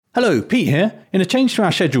Hello, Pete here. In a change to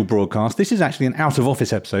our scheduled broadcast, this is actually an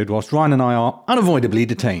out-of-office episode whilst Ryan and I are unavoidably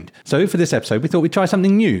detained. So for this episode, we thought we'd try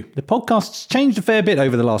something new. The podcast's changed a fair bit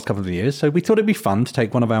over the last couple of years, so we thought it'd be fun to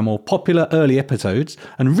take one of our more popular early episodes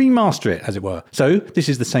and remaster it, as it were. So this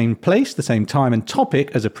is the same place, the same time and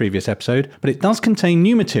topic as a previous episode, but it does contain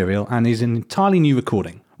new material and is an entirely new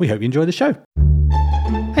recording. We hope you enjoy the show.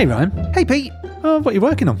 Hey Ryan. Hey Pete. What are you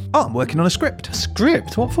working on? Oh, I'm working on a script. A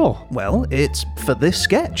script? What for? Well, it's for this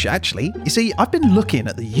sketch, actually. You see, I've been looking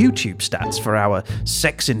at the YouTube stats for our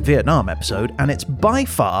Sex in Vietnam episode, and it's by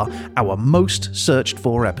far our most searched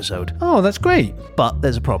for episode. Oh, that's great. But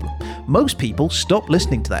there's a problem. Most people stop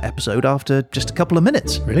listening to that episode after just a couple of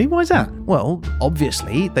minutes. Really? Why is that? Well,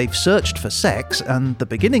 obviously, they've searched for sex, and the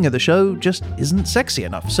beginning of the show just isn't sexy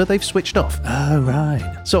enough, so they've switched off. Oh,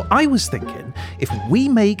 right. So I was thinking, if we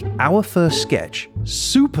make our first sketch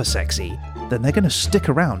super sexy, then they're going to stick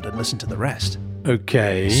around and listen to the rest.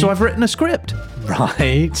 Okay. So I've written a script.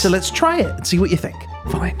 Right. So let's try it and see what you think.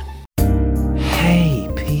 Fine. Hey,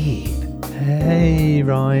 Pete. Hey,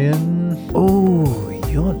 Ryan. Oh,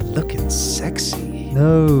 you're looking sexy.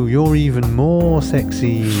 No, you're even more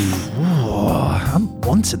sexy. Oh, I'm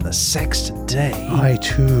wanting the sex today. I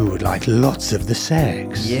too would like lots of the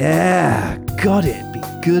sex. Yeah, God, it'd be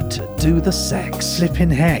good to do the sex. Flippin'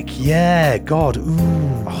 heck, yeah, God, ooh.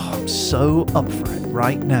 Oh, I'm so up for it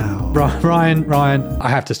right now. Ryan, I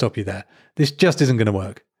have to stop you there. This just isn't going to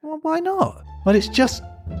work. Well, why not? Well, it's just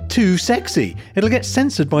too sexy. It'll get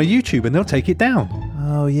censored by YouTube and they'll take it down.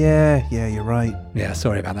 Oh, yeah, you're right. Yeah,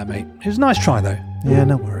 sorry about that, mate. It was a nice try, though. Yeah,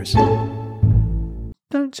 no worries.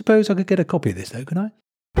 Don't suppose I could get a copy of this, though, can I?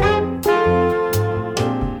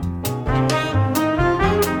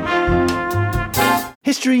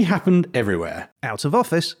 History happened everywhere. Out of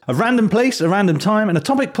office. A random place, a random time, and a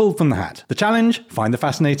topic pulled from the hat. The challenge: find the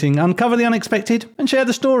fascinating, uncover the unexpected, and share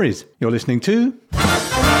the stories. You're listening to...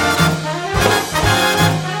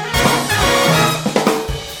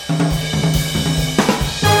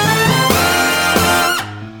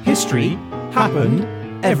 History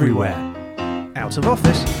happened everywhere. Out of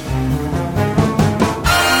office.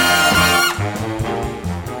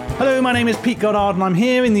 Hello, my name is Pete Goddard, and I'm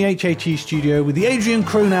here in the HHE studio with the Adrian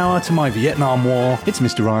Cronauer to my Vietnam War. It's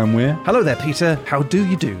Mr. Ryan Weir. Hello there, Peter. How do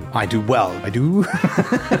you do? I do well, I do.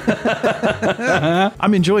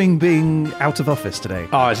 I'm enjoying being out of office today.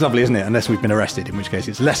 Oh, it's lovely, isn't it? Unless we've been arrested, in which case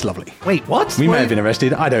it's less lovely. Wait, what? We may have been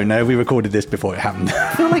arrested. I don't know. We recorded this before it happened.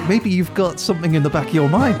 I feel like maybe you've got something in the back of your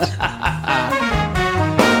mind.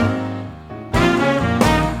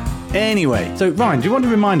 Anyway, so Ryan, do you want to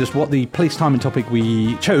remind us what the place, time and topic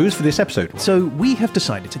we chose for this episode? So we have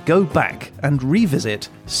decided to go back and revisit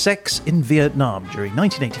Sex in Vietnam during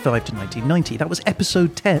 1985 to 1990. That was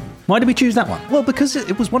episode 10. Why did we choose that one? Well, because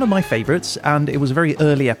it was one of my favourites, and it was a very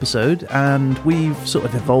early episode, and we've sort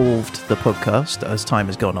of evolved the podcast as time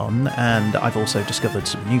has gone on, and I've also discovered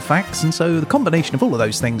some new facts, and so the combination of all of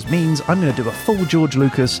those things means I'm going to do a full George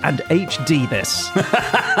Lucas and HD this.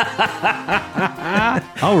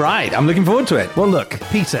 All right, I'm looking forward to it. Well, look,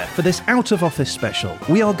 Peter, for this out-of-office special,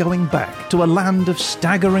 we are going back to a land of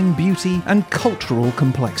staggering beauty and cultural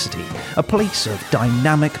complexity, a place of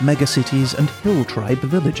dynamic megacities and hill tribe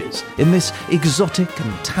villages. In this exotic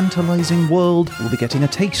and tantalizing world, we'll be getting a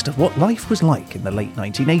taste of what life was like in the late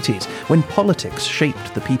 1980s, when politics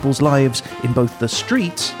shaped the people's lives in both the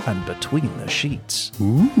streets and between the sheets.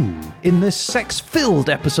 Ooh. In this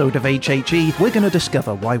sex-filled episode of HHE, we're going to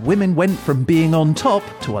discover why women went from being on top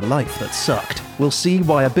to a life that sucked. We'll see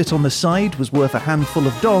why a bit on the side was worth a handful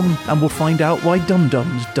of dong, and we'll find out why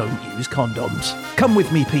dum-dums don't use condoms. Come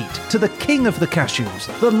with me, Pete, to the king of the cashews,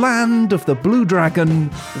 the land of the blue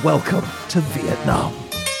dragon. Welcome to Vietnam.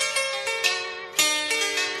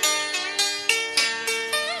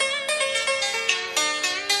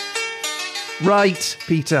 Right,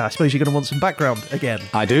 Peter, I suppose you're going to want some background again.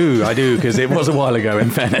 I do, because it was a while ago,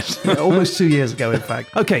 in fairness. Almost 2 years ago, in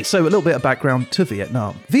fact. Okay, so a little bit of background to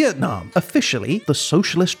Vietnam. Vietnam, officially the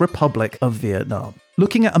Socialist Republic of Vietnam.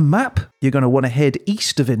 Looking at a map, you're going to want to head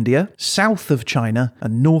east of India, south of China,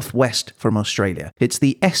 and northwest from Australia. It's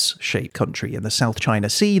the S-shaped country in the South China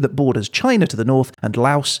Sea that borders China to the north and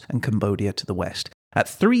Laos and Cambodia to the west. At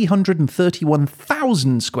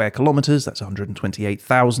 331,000 square kilometres, that's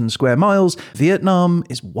 128,000 square miles, Vietnam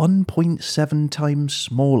is 1.7 times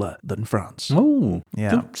smaller than France. Oh,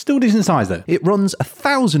 yeah. Still decent size, though. It runs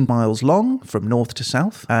 1,000 miles long from north to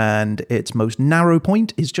south, and its most narrow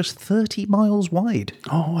point is just 30 miles wide.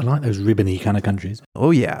 Oh, I like those ribbony kind of countries.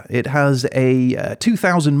 Oh, yeah. It has a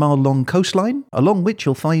 2,000-mile-long coastline, along which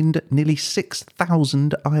you'll find nearly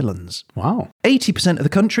 6,000 islands. Wow. 80% of the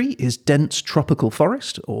country is dense tropical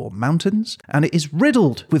forest or mountains, and it is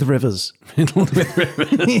riddled with rivers. Riddled with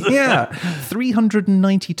rivers. Yeah,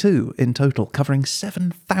 392 in total, covering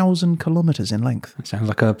 7,000 kilometres in length. It sounds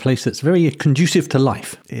like a place that's very conducive to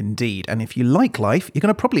life. Indeed, and if you like life, you're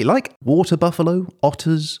going to probably like water buffalo,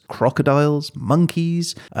 otters, crocodiles,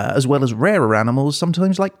 monkeys, as well as rarer animals,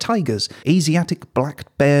 sometimes like tigers, Asiatic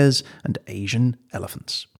black bears, and Asian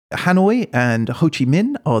elephants. Hanoi and Ho Chi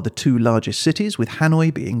Minh are the two largest cities, with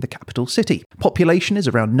Hanoi being the capital city. Population is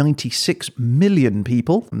around 96 million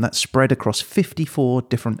people, and that's spread across 54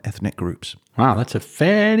 different ethnic groups. Wow, that's a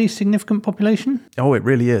fairly significant population. Oh, it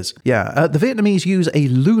really is. Yeah, the Vietnamese use a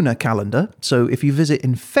lunar calendar, so if you visit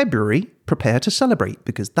in February, prepare to celebrate,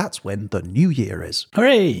 because that's when the new year is.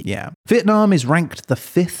 Hooray! Yeah. Vietnam is ranked the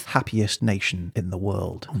 5th happiest nation in the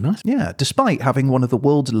world. Oh, nice. Yeah, despite having one of the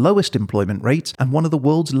world's lowest employment rates and one of the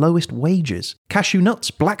world's lowest wages. Cashew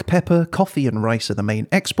nuts, black pepper, coffee and rice are the main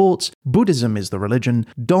exports, Buddhism is the religion,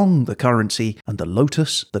 dong the currency, and the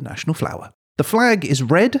lotus the national flower. The flag is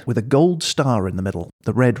red with a gold star in the middle,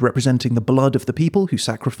 the red representing the blood of the people who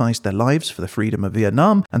sacrificed their lives for the freedom of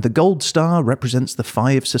Vietnam, and the gold star represents the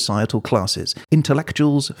 5 societal classes: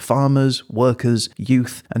 intellectuals, farmers, workers,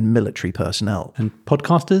 youth, and military personnel. And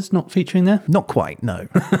podcasters not featuring there? Not quite, no.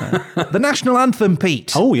 The national anthem,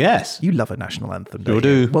 Pete! Oh, yes. You love a national anthem, don't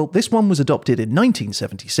Sure you? do. Well, this one was adopted in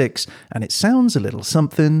 1976, and it sounds a little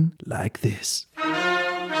something like this.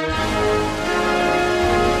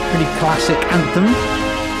 Pretty classic anthem.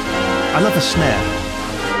 I love the snare.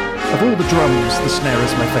 Of all the drums, the snare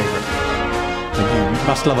is my favourite. You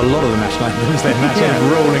must love a lot of the national anthems then. That sort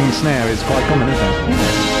of rolling snare is quite common, isn't it?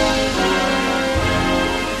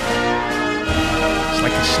 It's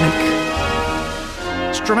like a snake.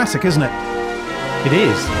 It's dramatic, isn't it? It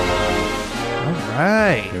is. All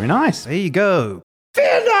right. Very nice. There you go.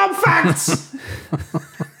 Vietnam facts!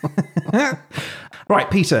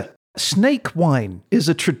 Right, Peter. Snake wine is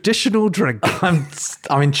a traditional drink. I'm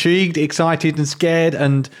intrigued, excited and scared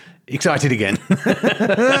and excited again.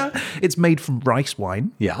 It's made from rice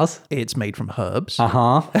wine. Yes. It's made from herbs.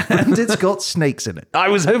 Uh-huh. And it's got snakes in it. I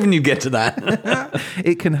was hoping you'd get to that.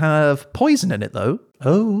 It can have poison in it, though.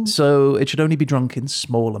 Oh. So it should only be drunk in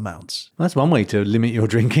small amounts. That's one way to limit your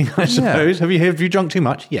drinking, I suppose. Have you drunk too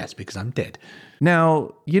much? Yes, because I'm dead.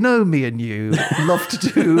 Now, you know me and you love to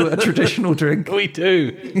do a traditional drink. We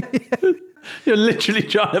do. You're literally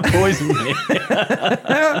trying to poison me.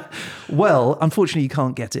 Well, unfortunately, you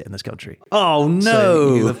can't get it in this country. Oh, no.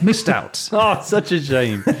 So you have missed out. Oh, such a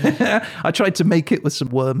shame. I tried to make it with some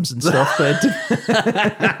worms and stuff, but Should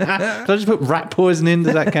I just put rat poison in?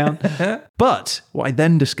 Does that count? But what I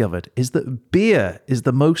then discovered is that beer is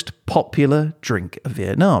the most popular drink of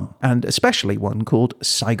Vietnam, and especially one called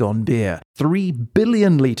Saigon beer. 3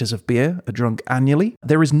 billion litres of beer are drunk annually.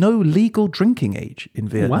 There is no legal drinking age in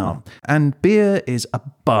Vietnam. Wow. And beer is a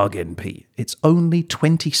bargain, Pete. It's only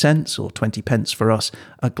 20 cents or 20 pence for us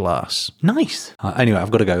a glass. Nice. Anyway, I've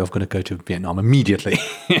got to go. I've got to go to Vietnam immediately.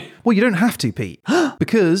 Well, you don't have to, Pete,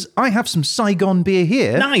 because I have some Saigon beer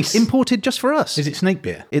here. Nice. Imported just for us. Is it snake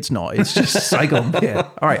beer? It's not. It's just Saigon beer.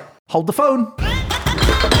 All right. Hold the phone.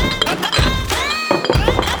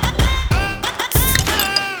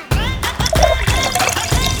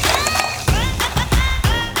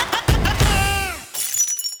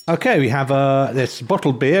 Okay, we have this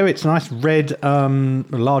bottled beer. It's a nice red,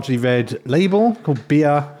 largely red label called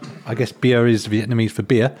Bia. I guess beer is Vietnamese for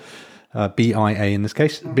beer. B-I-A in this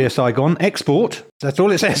case. Beer Saigon. Export. That's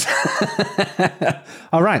all it says.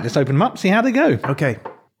 All right, let's open them up, see how they go. Okay.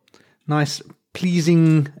 Nice,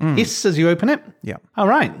 pleasing hiss as you open it. Yeah. All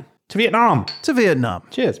right, to Vietnam. To Vietnam.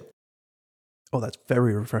 Cheers. Oh, that's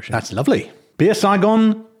very refreshing. That's lovely. Beer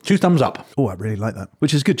Saigon, 2 thumbs up. Oh, I really like that.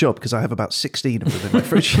 Which is a good job, because I have about 16 of them in my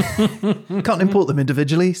fridge. Can't import them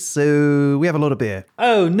individually, so we have a lot of beer.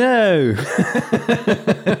 Oh, no.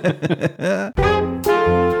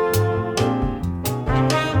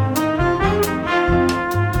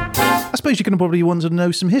 I suppose you're going to probably want to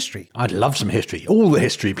know some history. I'd love some history. All the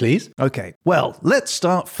history, please. Okay, well, let's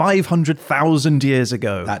start 500,000 years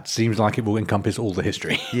ago. That seems like it will encompass all the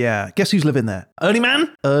history. Yeah, guess who's living there? Early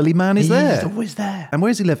man? Early man is there. He's always there. And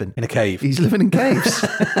where's he living? In a cave. He's living in caves.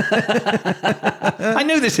 I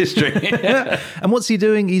know this history. And what's he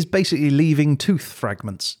doing? He's basically leaving tooth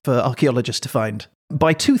fragments for archaeologists to find.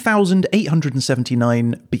 By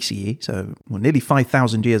 2879 BCE, so nearly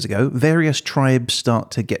 5,000 years ago, various tribes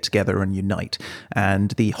start to get together and unite,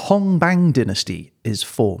 and the Hongbang dynasty is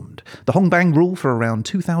formed. The Hongbang rule for around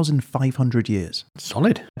 2,500 years.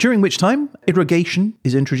 Solid. During which time, irrigation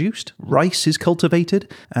is introduced, rice is cultivated,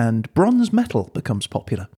 and bronze metal becomes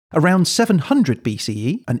popular. Around 700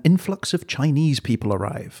 BCE, an influx of Chinese people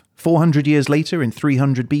arrive. 400 years later, in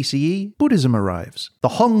 300 BCE, Buddhism arrives. The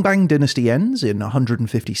Hongbang dynasty ends in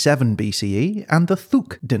 157 BCE, and the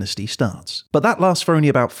Thuk dynasty starts. But that lasts for only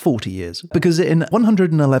about 40 years, because in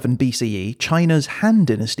 111 BCE, China's Han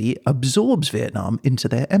dynasty absorbs Vietnam into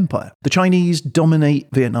their empire. The Chinese dominate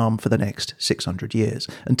Vietnam for the next 600 years,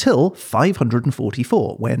 until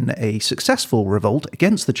 544, when a successful revolt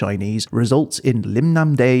against the Chinese results in Lim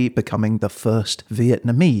Nam Day becoming the first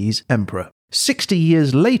Vietnamese emperor. 60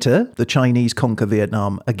 years later, the Chinese conquer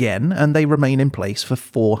Vietnam again, and they remain in place for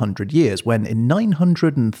 400 years, when in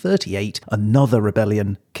 938, another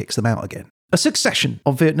rebellion kicks them out again. A succession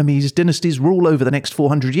of Vietnamese dynasties rule over the next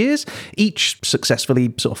 400 years, each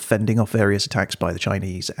successfully sort of fending off various attacks by the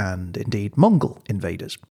Chinese and indeed Mongol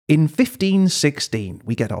invaders. In 1516,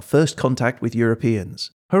 we get our first contact with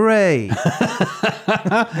Europeans. Hooray!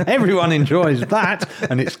 Everyone enjoys that,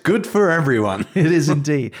 and it's good for everyone. It is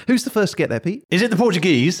indeed. Who's the first to get there, Pete? Is it the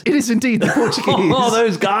Portuguese? It is indeed the Portuguese. Oh,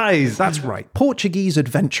 those guys! That's right. Portuguese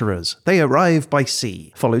adventurers. They arrive by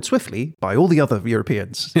sea, followed swiftly by all the other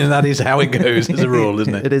Europeans. Yeah, that is how it goes as a rule,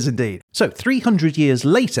 isn't it? It is indeed. So, 300 years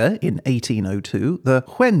later, in 1802, the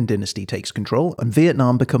Nguyen dynasty takes control, and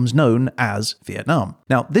Vietnam becomes known as Vietnam.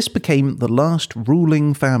 Now, this became the last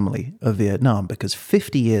ruling family of Vietnam, because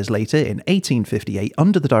 50 years later, in 1858,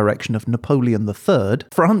 under the direction of Napoleon III,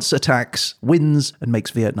 France attacks, wins, and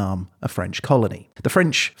makes Vietnam a French colony. The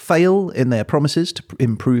French fail in their promises to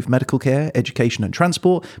improve medical care, education, and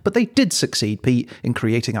transport, but they did succeed, Pete, in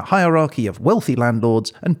creating a hierarchy of wealthy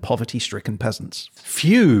landlords and poverty-stricken peasants.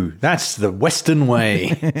 Phew, that's the Western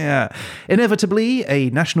way. Yeah. Inevitably,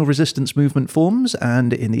 a national resistance movement forms,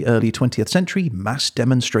 and in the early 20th century, mass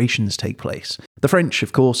demonstrations take place. The French,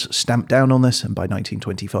 of course, stamp down on this, and by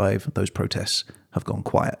 1925, those protests have gone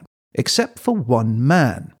quiet. Except for one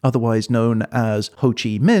man, otherwise known as Ho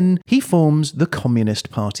Chi Minh. He forms the Communist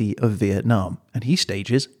Party of Vietnam, and he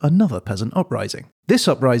stages another peasant uprising. This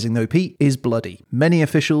uprising, though, Pete, is bloody. Many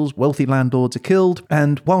officials, wealthy landlords are killed,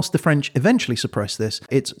 and whilst the French eventually suppress this,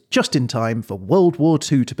 it's just in time for World War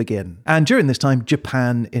II to begin. And during this time,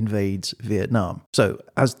 Japan invades Vietnam. So,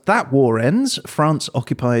 as that war ends, France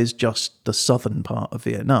occupies just the southern part of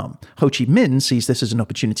Vietnam. Ho Chi Minh sees this as an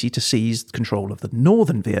opportunity to seize control of the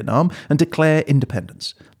northern Vietnam and declare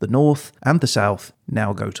independence. The North and the South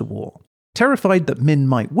now go to war. Terrified that Minh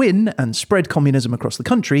might win and spread communism across the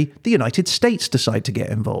country, the United States decide to get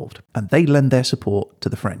involved, and they lend their support to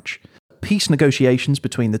the French. Peace negotiations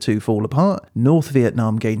between the two fall apart. North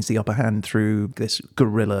Vietnam gains the upper hand through this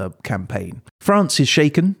guerrilla campaign. France is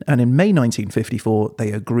shaken, and in May 1954,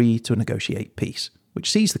 they agree to negotiate peace, which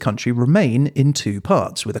sees the country remain in two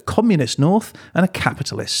parts, with a communist North and a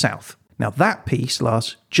capitalist South. Now, that peace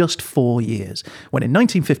lasts just 4 years, when in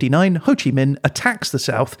 1959, Ho Chi Minh attacks the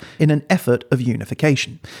South in an effort of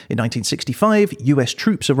unification. In 1965, US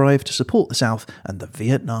troops arrive to support the South, and the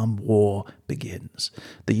Vietnam War begins.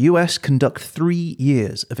 The US conduct 3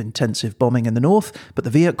 years of intensive bombing in the North, but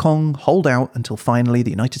the Viet Cong hold out until finally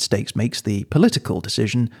the United States makes the political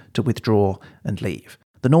decision to withdraw and leave.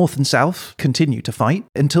 The North and South continue to fight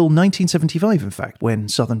until 1975, in fact, when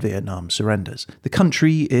southern Vietnam surrenders. The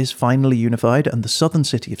country is finally unified, and the southern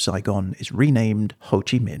city of Saigon is renamed Ho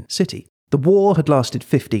Chi Minh City. The war had lasted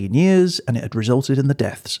 15 years, and it had resulted in the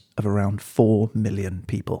deaths of around 4 million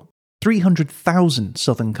people. 300,000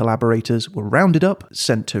 Southern collaborators were rounded up,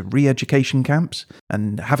 sent to re-education camps,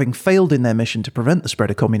 and having failed in their mission to prevent the spread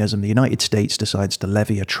of communism, the United States decides to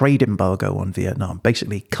levy a trade embargo on Vietnam,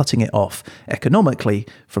 basically cutting it off economically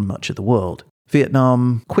from much of the world.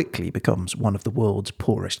 Vietnam quickly becomes one of the world's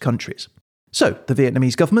poorest countries. So, the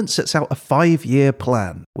Vietnamese government sets out a 5-year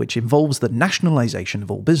plan, which involves the nationalisation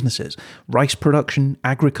of all businesses. Rice production,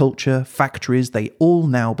 agriculture, factories, they all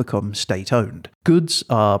now become state-owned. Goods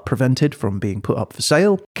are prevented from being put up for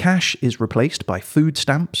sale. Cash is replaced by food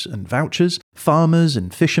stamps and vouchers. Farmers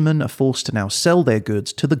and fishermen are forced to now sell their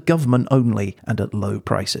goods to the government only and at low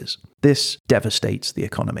prices. This devastates the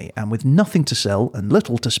economy, and with nothing to sell and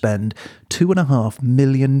little to spend, 2.5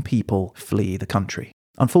 million people flee the country.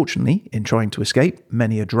 Unfortunately, in trying to escape,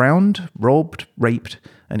 many are drowned, robbed, raped,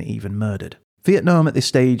 and even murdered. Vietnam at this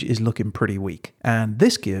stage is looking pretty weak, and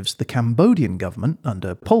this gives the Cambodian government,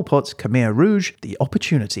 under Pol Pot's Khmer Rouge, the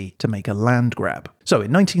opportunity to make a land grab. So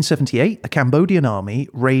in 1978, the Cambodian army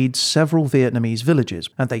raids several Vietnamese villages,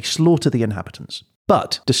 and they slaughter the inhabitants.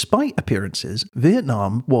 But despite appearances,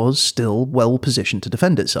 Vietnam was still well positioned to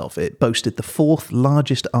defend itself. It boasted the 4th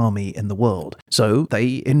largest army in the world. So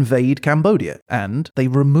they invade Cambodia, and they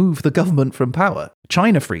remove the government from power.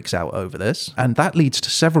 China freaks out over this, and that leads to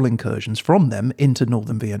several incursions from them into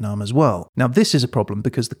northern Vietnam as well. Now, this is a problem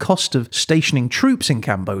because the cost of stationing troops in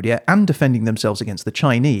Cambodia and defending themselves against the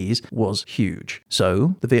Chinese was huge.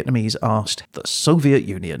 So the Vietnamese asked the Soviet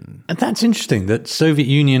Union. And that's interesting that Soviet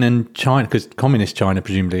Union and China, because communist China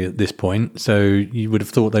presumably at this point, so you would have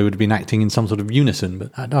thought they would have been acting in some sort of unison,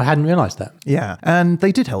 but I hadn't realised that. Yeah, and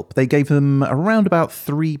they did help. They gave them around about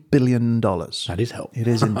 $3 billion. That is help. It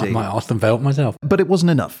is indeed. I might ask them for help myself. But it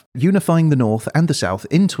wasn't enough. Unifying the North and the South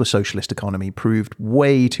into a socialist economy proved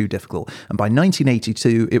way too difficult, and by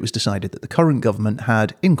 1982 it was decided that the current government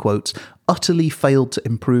had, in quotes, utterly failed to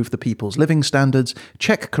improve the people's living standards,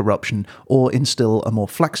 check corruption, or instill a more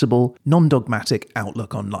flexible, non-dogmatic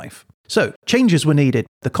outlook on life. So, changes were needed.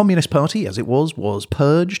 The Communist Party, as it was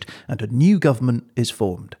purged, and a new government is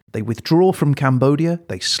formed. They withdraw from Cambodia,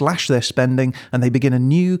 they slash their spending, and they begin a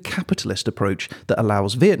new capitalist approach that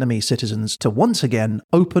allows Vietnamese citizens to once again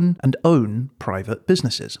open and own private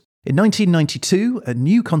businesses. In 1992, a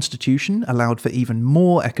new constitution allowed for even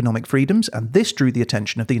more economic freedoms, and this drew the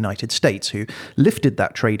attention of the United States, who lifted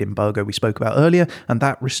that trade embargo we spoke about earlier, and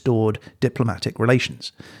that restored diplomatic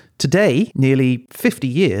relations. Today, nearly 50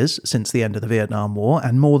 years since the end of the Vietnam War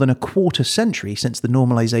and more than a quarter century since the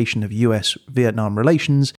normalization of US-Vietnam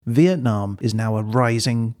relations, Vietnam is now a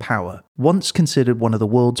rising power. Once considered one of the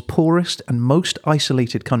world's poorest and most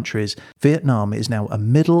isolated countries, Vietnam is now a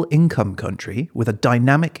middle-income country with a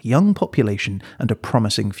dynamic young population and a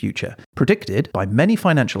promising future, predicted by many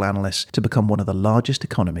financial analysts to become one of the largest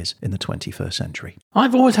economies in the 21st century.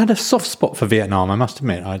 I've always had a soft spot for Vietnam, I must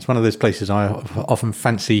admit. It's one of those places I often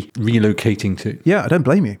fancy relocating to. Yeah, I don't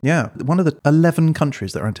blame you. Yeah, one of the 11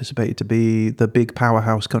 countries that are anticipated to be the big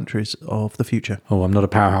powerhouse countries of the future. Oh, I'm not a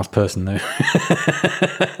powerhouse person, though.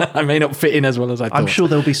 I may not fit in as well as I thought. I'm sure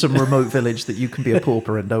there'll be some remote village that you can be a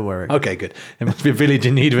pauper in, don't worry. Okay, good. There must be a village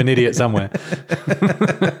in need of an idiot somewhere.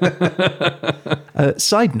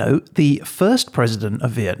 Side note, the first president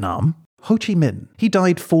of Vietnam, Ho Chi Minh, he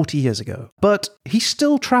died 40 years ago, but he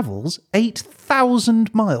still travels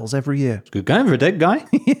 8,000 miles every year. Good going for a dead guy.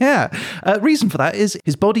 Yeah. Reason for that is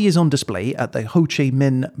his body is on display at the Ho Chi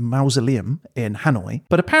Minh Mausoleum in Hanoi,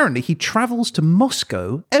 but apparently he travels to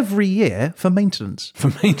Moscow every year for maintenance. For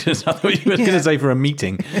maintenance? I thought you were going to say for a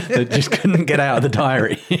meeting that just couldn't get out of the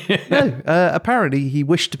diary. No, apparently he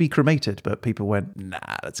wished to be cremated, but people went, nah,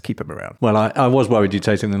 let's keep him around. Well, I was worried you'd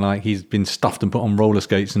say something like he's been stuffed and put on roller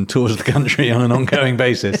skates and tours the country on an ongoing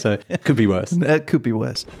basis, so it could be worse. It could be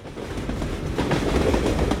worse.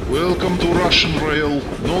 Welcome to Russian Rail,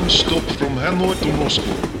 non-stop from Hanoi to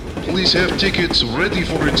Moscow. Please have tickets ready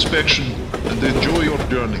for inspection and enjoy your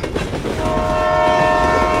journey.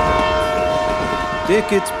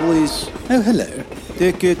 Tickets, please. Oh, hello.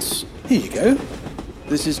 Tickets. Here you go.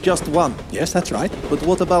 This is just one. Yes, that's right. But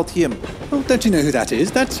what about him? Oh, don't you know who that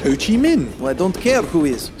is? That's Ho Chi Minh. Well, I don't care who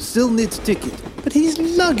is. Still needs ticket. But he's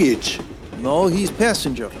luggage. No, he's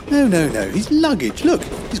passenger. No, he's luggage. Look,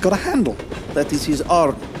 he's got a handle. That is his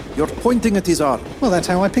arm. You're pointing at his arm. Well, that's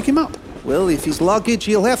how I pick him up. Well, if he's luggage,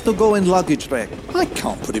 he'll have to go in luggage rack. I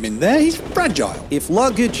can't put him in there. He's fragile. If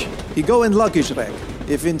luggage, he go in luggage rack.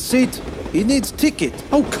 If in seat, he needs ticket.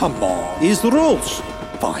 Oh, come on. Is the rules.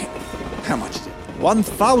 Fine. How much is it?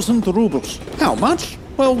 1,000 rubles. How much?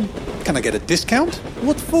 Well, can I get a discount?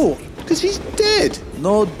 What for? Because he's dead.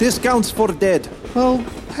 No discounts for dead. Well,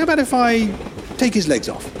 how about if I take his legs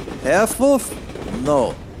off? Half off?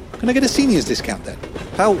 No. Can I get a senior's discount then?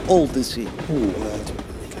 How old is he?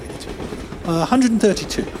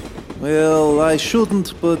 132. Well, I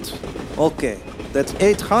shouldn't, but okay. That's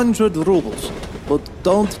 800 rubles. But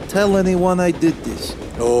don't tell anyone I did this.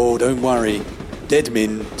 Oh, don't worry. Dead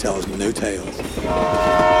Min tells no tales.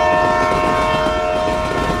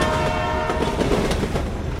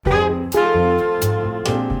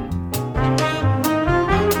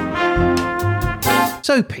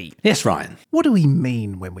 So, Pete. Yes, Ryan. What do we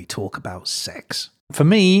mean when we talk about sex? For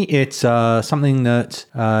me, it's something that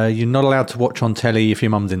you're not allowed to watch on telly if your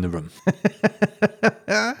mum's in the room.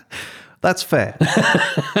 That's fair.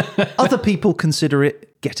 Other people consider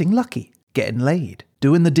it getting lucky, getting laid,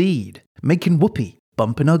 doing the deed, making whoopee,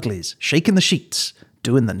 bumping uglies, shaking the sheets,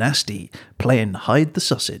 doing the nasty, playing hide the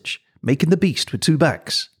sausage, making the beast with two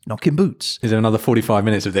backs, knocking boots. Is there another 45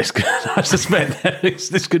 minutes of this? I suspect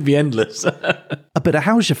this could be endless. A bit of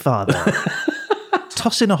how's your father?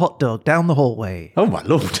 Tossing a hot dog down the hallway. Oh, my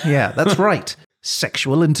Lord. Yeah, that's right.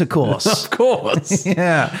 sexual intercourse. Of course.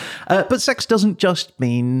 Yeah. But sex doesn't just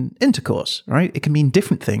mean intercourse, right? It can mean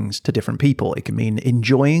different things to different people. It can mean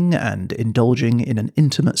enjoying and indulging in an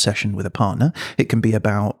intimate session with a partner. It can be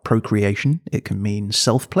about procreation. It can mean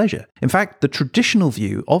self-pleasure. In fact, the traditional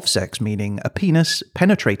view of sex, meaning a penis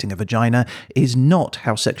penetrating a vagina, is not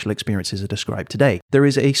how sexual experiences are described today. There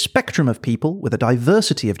is a spectrum of people with a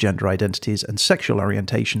diversity of gender identities and sexual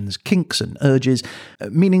orientations, kinks and urges,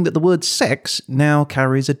 meaning that the word sex now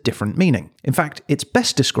carries a different meaning. In fact, it's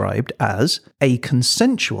best described as a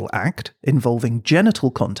consensual act involving genital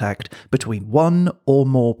contact between one or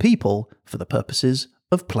more people for the purposes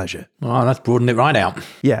of pleasure. Oh, that's broadened it right out.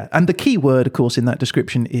 Yeah, and the key word, of course, in that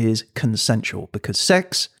description is consensual, because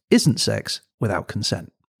sex isn't sex without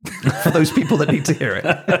consent. For those people that need to hear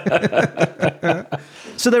it.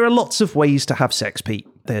 So there are lots of ways to have sex, Pete.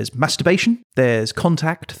 There's masturbation, there's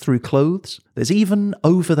contact through clothes, there's even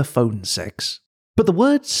over-the-phone sex. But the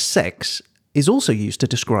word sex is also used to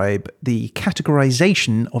describe the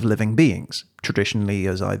categorization of living beings, traditionally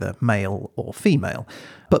as either male or female.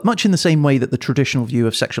 But much in the same way that the traditional view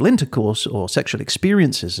of sexual intercourse or sexual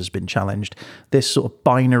experiences has been challenged, this sort of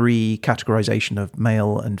binary categorization of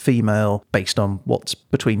male and female based on what's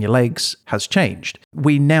between your legs has changed.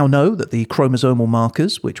 We now know that the chromosomal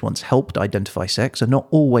markers, which once helped identify sex, are not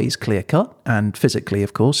always clear-cut, and physically,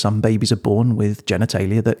 of course, some babies are born with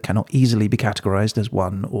genitalia that cannot easily be categorized as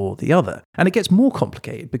one or the other. And it gets more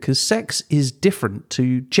complicated because sex is different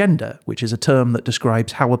to gender, which is a term that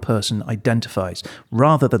describes how a person identifies,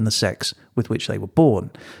 rather than the sex with which they were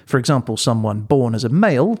born. For example, someone born as a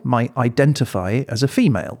male might identify as a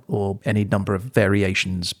female, or any number of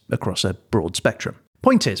variations across a broad spectrum.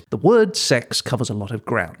 Point is, the word sex covers a lot of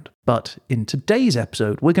ground, but in today's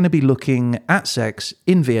episode, we're going to be looking at sex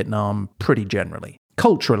in Vietnam pretty generally.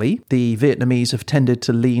 Culturally, the Vietnamese have tended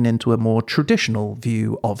to lean into a more traditional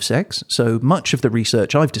view of sex, so much of the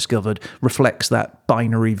research I've discovered reflects that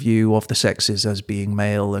binary view of the sexes as being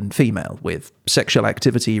male and female, with sexual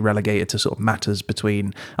activity relegated to sort of matters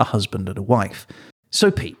between a husband and a wife. So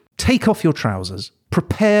Pete, take off your trousers,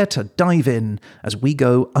 prepare to dive in as we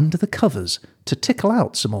go under the covers to tickle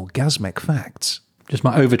out some orgasmic facts. Just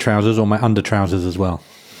my over trousers or my under trousers as well?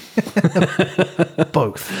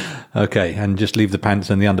 Both. Okay, and just leave the pants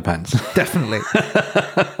and the underpants. Definitely.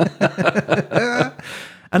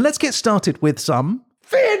 And let's get started with some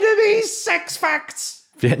Vietnamese sex facts.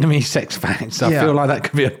 Vietnamese sex facts. I feel like that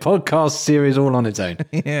could be a podcast series all on its own.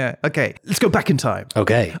 Yeah. Okay. Let's go back in time.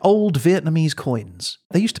 Okay. Old Vietnamese coins.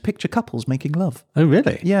 They used to picture couples making love. Oh,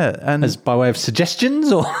 really? Yeah. And as by way of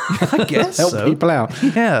suggestions, or I guess help so. people out.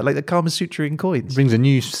 Yeah, like the Kama Sutra in coins. Brings a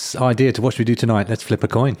new idea to what should we do tonight. Let's flip a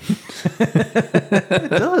coin.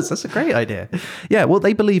 It does. That's a great idea. Yeah. Well,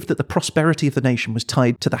 they believed that the prosperity of the nation was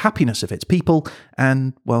tied to the happiness of its people,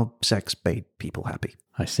 and well, sex made people happy.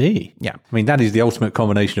 I see. Yeah. I mean, that is the ultimate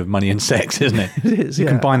combination of money and sex, isn't it? It is, You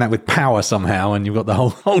yeah. combine that with power somehow and you've got the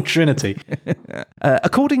whole trinity.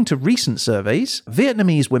 According to recent surveys,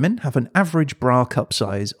 Vietnamese women have an average bra cup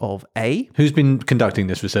size of A. Who's been conducting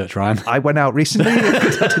this research, Ryan? I went out recently and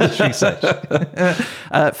conducted this research.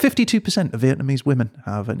 52% of Vietnamese women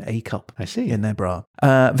have an A cup I see. in their bra.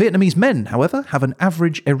 Vietnamese men, however, have an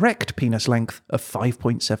average erect penis length of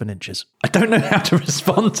 5.7 inches. I don't know how to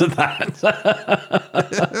respond to that.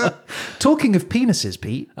 Talking of penises,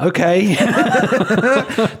 Pete, Okay.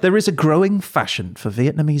 there is a growing fashion for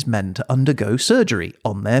Vietnamese men to undergo surgery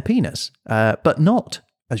on their penis, but not,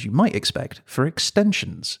 as you might expect, for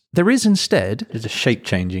extensions. There is instead There's a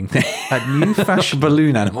shape-changing thing. a new Like a fashion.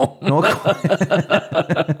 balloon animal.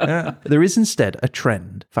 There is instead a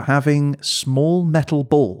trend for having small metal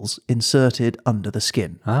balls inserted under the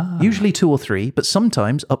skin. Usually 2 or 3, but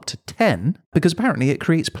sometimes up to 10, because apparently it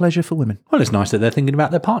creates pleasure for women. Well, it's nice that they're thinking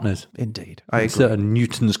about their partners. Indeed. I agree. Insert a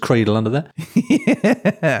Newton's cradle under there.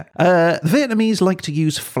 Vietnamese like to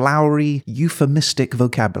use flowery, euphemistic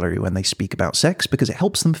vocabulary when they speak about sex because it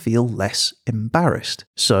helps them feel less embarrassed.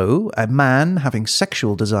 So, a man having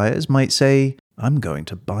sexual desires might say, "I'm going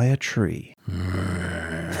to buy a tree."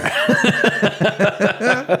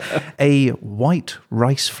 A white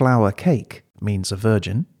rice flour cake means a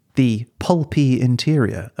virgin. The pulpy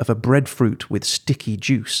interior of a breadfruit with sticky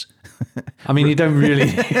juice I mean, you don't really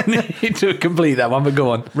need to complete that one, but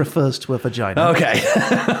go on. refers to a vagina. Okay.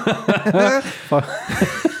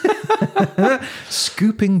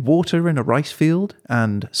 Scooping water in a rice field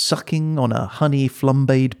and sucking on a honey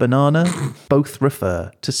flambéed banana both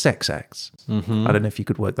refer to sex acts. I don't know if you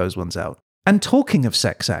could work those ones out. And talking of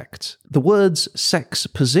sex acts, the words sex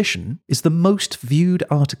position is the most viewed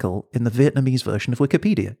article in the Vietnamese version of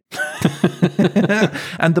Wikipedia.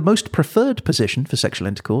 And the most preferred position for sexual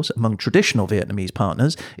intercourse among traditional Vietnamese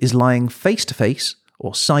partners is lying face to face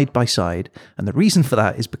or side by side. And the reason for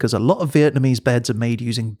that is because a lot of Vietnamese beds are made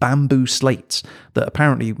using bamboo slates that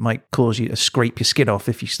apparently might cause you to scrape your skin off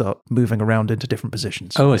if you start moving around into different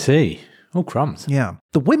positions. Oh, I see. Oh, crumbs. Yeah.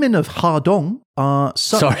 The women of Ha Dong are...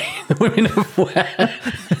 Sorry, the women of where?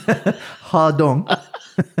 Ha Dong.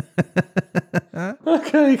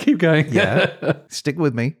 Okay, keep going. Yeah. Stick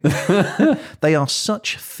with me. They are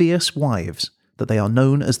such fierce wives that they are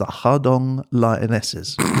known as the Ha Dong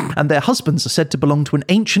Lionesses. And their husbands are said to belong to an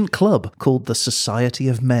ancient club called the Society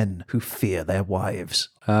of Men Who Fear Their Wives.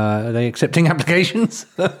 Are they accepting applications?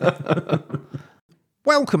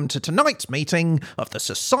 Welcome to tonight's meeting of the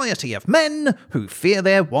Society of Men Who Fear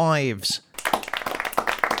Their Wives.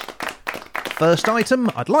 First item,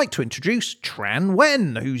 I'd like to introduce Tran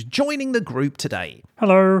Wen, who's joining the group today.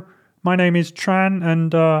 Hello, my name is Tran,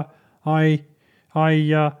 and I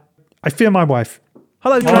fear my wife.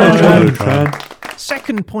 Hello, Tran. Hello, Tran.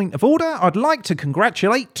 Second point of order, I'd like to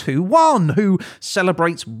congratulate Tu Wan, who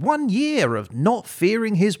celebrates 1 year of not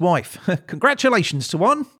fearing his wife. Congratulations, Tu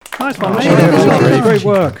Wan. Nice one, mate. Great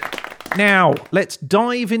work. Now, let's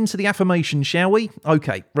dive into the affirmation, shall we?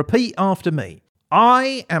 Okay, repeat after me.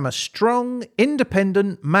 I am a strong,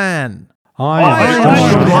 independent man. I am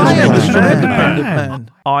a strong, independent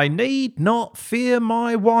man. I need not fear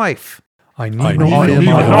my wife. I need not fear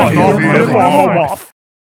my wife.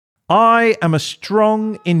 I am a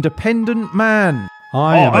strong, independent man.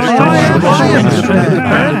 I am a strong, independent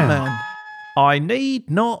man. I need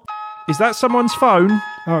not... Is that someone's phone?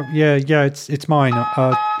 Oh yeah, it's mine.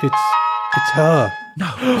 It's her. No.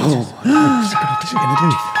 What's he going to do?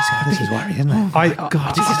 This is worrying, isn't it? I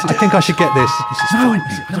think I should get this. No,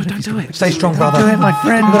 don't do it. Stay strong, brother. Do it, my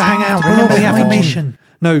friend. We'll hang out. Remember the affirmation.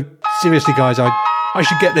 No, seriously, guys, I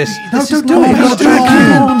should get this. No, don't do it.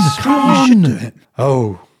 You should do it.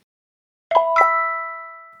 Oh.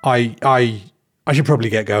 I should probably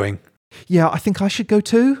get going. Yeah, I think I should go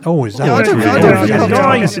too. Oh, is that? Yeah, I don't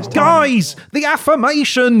guys, the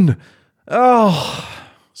affirmation. Oh,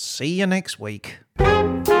 see you next week.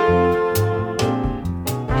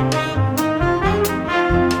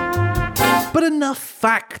 But enough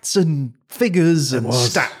facts and figures and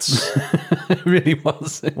stats. It really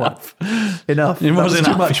was enough. Enough. It was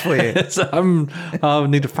too much for you. So I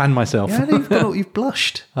need to fan myself. Yeah, you've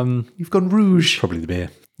blushed. You've gone rouge. Probably the beer.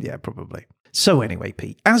 Yeah, probably. So anyway,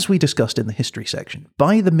 Pete, as we discussed in the history section,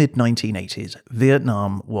 by the mid-1980s,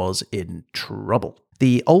 Vietnam was in trouble.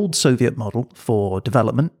 The old Soviet model for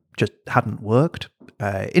development just hadn't worked.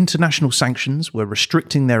 International sanctions were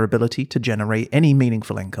restricting their ability to generate any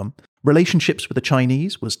meaningful income. Relationships with the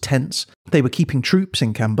Chinese was tense. They were keeping troops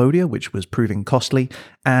in Cambodia, which was proving costly,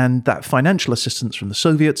 and that financial assistance from the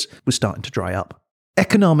Soviets was starting to dry up.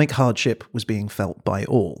 Economic hardship was being felt by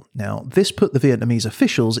all. Now, this put the Vietnamese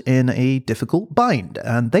officials in a difficult bind,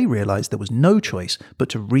 and they realized there was no choice but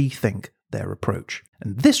to rethink their approach.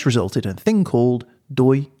 And this resulted in a thing called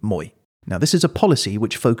Doi Moi. Now, this is a policy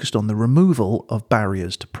which focused on the removal of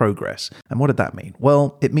barriers to progress. And what did that mean?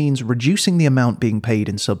 Well, it means reducing the amount being paid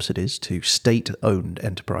in subsidies to state-owned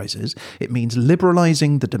enterprises. It means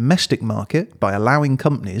liberalizing the domestic market by allowing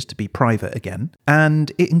companies to be private again.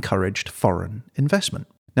 And it encouraged foreign investment.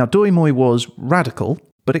 Now, Doi Moi was radical,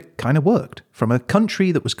 but it kind of worked. From a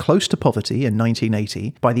country that was close to poverty in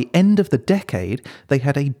 1980, by the end of the decade, they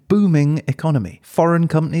had a booming economy. Foreign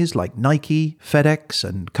companies like Nike, FedEx,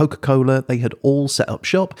 and Coca-Cola, they had all set up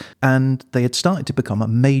shop, and they had started to become a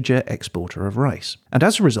major exporter of rice. And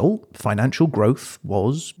as a result, financial growth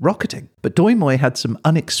was rocketing. But Doi Moi had some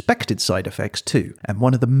unexpected side effects too, and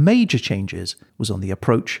one of the major changes was on the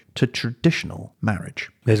approach to traditional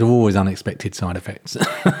marriage. There's always unexpected side effects.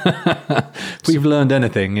 If we've learned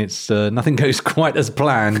anything, it's nothing goes quite as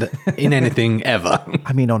planned in anything ever.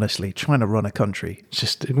 I mean, honestly, trying to run a country.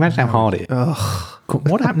 Just imagine how hard it is.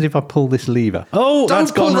 What happens if I pull this lever? Oh,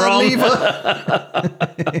 that's gone wrong.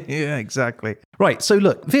 Yeah, exactly. Right, so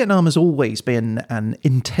look, Vietnam has always been an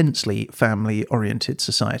intensely family-oriented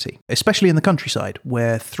society, especially in the countryside,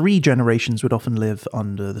 where 3 generations would often live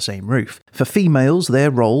under the same roof. For females, their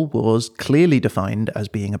role was clearly defined as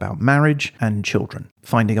being about marriage and children.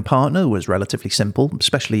 Finding a partner was relatively simple,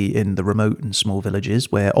 especially in the remote remote and small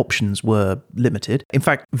villages where options were limited. In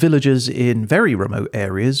fact, villagers in very remote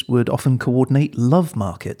areas would often coordinate love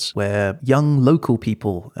markets where young local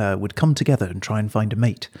people would come together and try and find a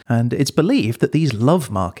mate. And it's believed that these love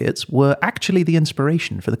markets were actually the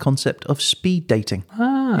inspiration for the concept of speed dating.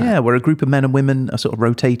 Yeah, where a group of men and women are sort of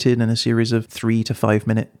rotated in a series of 3 to 5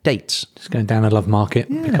 minute dates. Just going down a love market,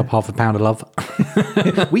 pick up half a pound of love.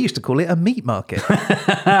 We used to call it a meat market.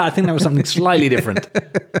 I think that was something slightly different.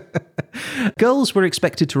 Girls were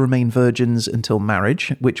expected to remain virgins until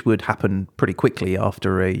marriage, which would happen pretty quickly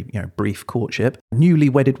after a brief courtship. Newly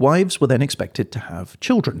wedded wives were then expected to have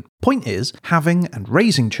children. Point is, having and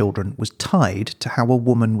raising children was tied to how a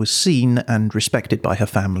woman was seen and respected by her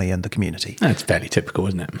family and the community. That's fairly typical,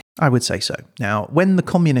 isn't it? I would say so. Now, when the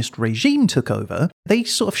communist regime took over, they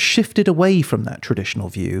sort of shifted away from that traditional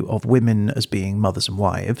view of women as being mothers and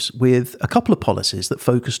wives with a couple of policies that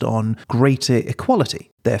focused on greater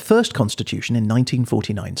equality. Their first constitution in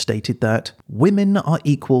 1949 stated that women are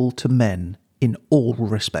equal to men in all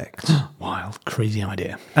respects. Wild, crazy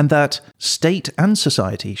idea. And that state and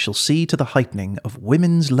society shall see to the heightening of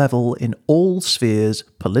women's level in all spheres,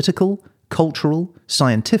 political, cultural,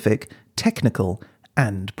 scientific, technical,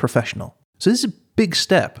 and professional. So this is a big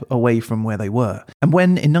step away from where they were. And when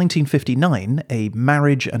in 1959 a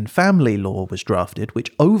marriage and family law was drafted,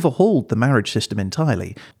 which overhauled the marriage system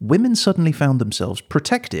entirely, women suddenly found themselves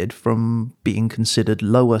protected from being considered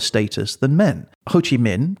lower status than men. Ho Chi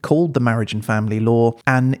Minh called the marriage and family law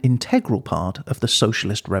an integral part of the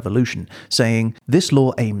socialist revolution, saying, "This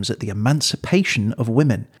law aims at the emancipation of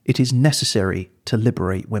women. It is necessary to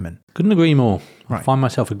liberate women." Couldn't agree more. Right. I find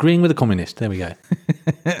myself agreeing with a communist. There we go.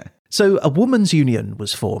 So a women's union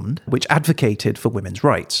was formed, which advocated for women's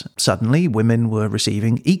rights. Suddenly, women were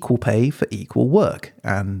receiving equal pay for equal work,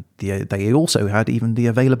 and they also had even the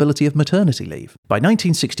availability of maternity leave. By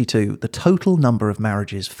 1962, the total number of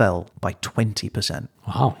marriages fell by 20%.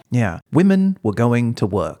 Wow. Yeah, women were going to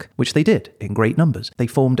work, which they did in great numbers. They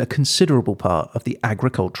formed a considerable part of the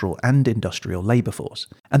agricultural and industrial labour force.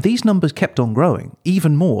 And these numbers kept on growing,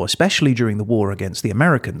 even more, especially during the war against the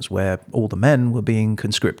Americans, where all the men were being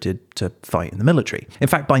conscripted to fight in the military. In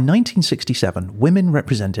fact, by 1967, women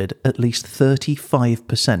represented at least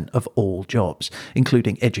 35% of all jobs,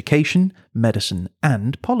 including education, medicine,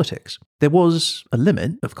 and politics. There was a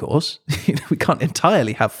limit, of course. We can't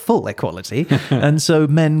entirely have full equality. And so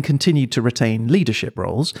men continued to retain leadership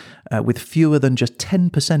roles, with fewer than just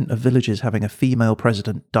 10% of villages having a female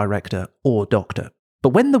president, director, or doctor. But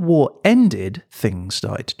when the war ended, things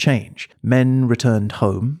started to change. Men returned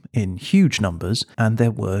home in huge numbers, and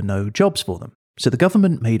there were no jobs for them. So the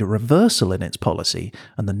government made a reversal in its policy,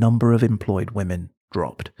 and the number of employed women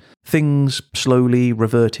dropped. Things slowly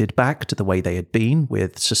reverted back to the way they had been,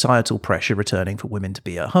 with societal pressure returning for women to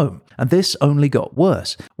be at home. And this only got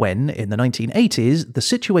worse when, in the 1980s, the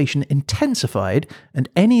situation intensified and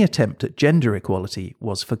any attempt at gender equality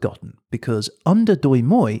was forgotten. Because under Doi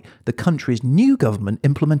Moi, the country's new government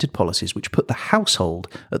implemented policies which put the household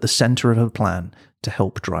at the centre of a plan to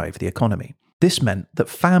help drive the economy. This meant that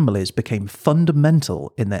families became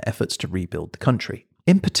fundamental in their efforts to rebuild the country.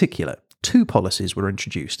 In particular, two policies were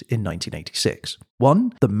introduced in 1986.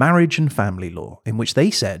 One, the marriage and family law, in which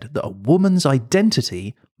they said that a woman's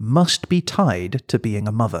identity must be tied to being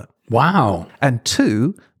a mother. Wow. And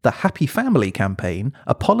two, the Happy Family campaign,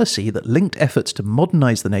 a policy that linked efforts to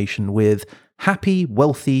modernise the nation with happy,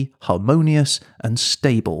 wealthy, harmonious, and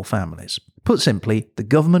stable families. Put simply, the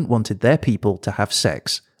government wanted their people to have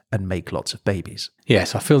sex and make lots of babies.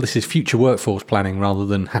 Yes, I feel this is future workforce planning rather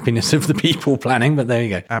than happiness of the people planning, but there you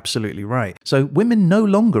go. Absolutely right. So women no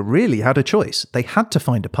longer really had a choice. They had to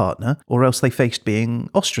find a partner, or else they faced being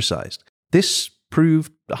ostracised. This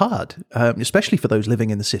proved hard, especially for those living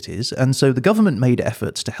in the cities, and so the government made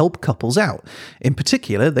efforts to help couples out. In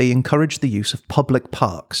particular, they encouraged the use of public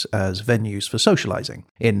parks as venues for socializing.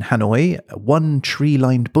 In Hanoi, one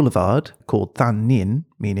tree-lined boulevard called Thanh Ninh,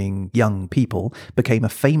 meaning young people, became a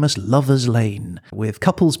famous lover's lane, with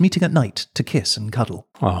couples meeting at night to kiss and cuddle.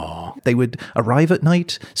 Oh, They would arrive at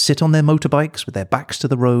night, sit on their motorbikes with their backs to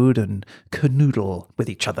the road, and canoodle with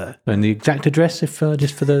each other. and the exact address, if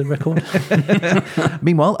just for the record.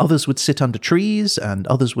 Meanwhile, others would sit under trees, and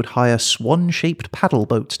others would hire swan-shaped paddle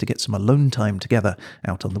boats to get some alone time together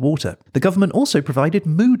out on the water. The government also provided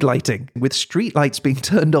mood lighting, with street lights being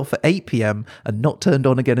turned off at 8 p.m. and not turned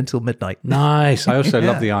on again until midnight. Nice. I also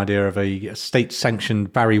love the idea of a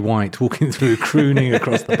state-sanctioned Barry White walking through, crooning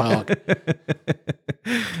across the park.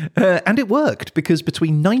 And it worked, because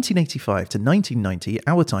between 1985 to 1990,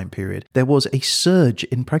 our time period, there was a surge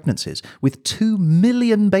in pregnancies, with 2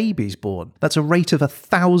 million babies born. That's a rate of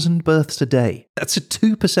 1,000 births a day. That's a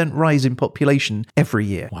 2% rise in population every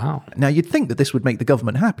year. Wow. Now, you'd think that this would make the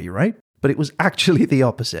government happy, right? But it was actually the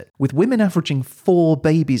opposite. With women averaging 4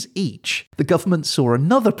 babies each, the government saw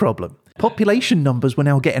another problem. Population numbers were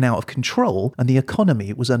now getting out of control, and the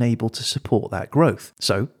economy was unable to support that growth.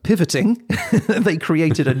 So, pivoting, they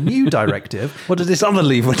created a new directive. What does this other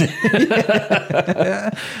leave with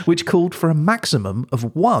which called for a maximum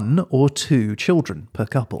of 1 or 2 children per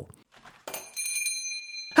couple.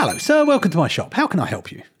 Hello, sir. Welcome to my shop. How can I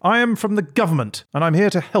help you? I am from the government, and I'm here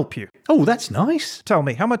to help you. Oh, that's nice. Tell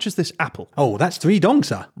me, how much is this apple? Oh, that's 3 dong,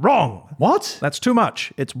 sir. Wrong! What? That's too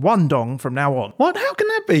much. It's 1 dong from now on. What? How can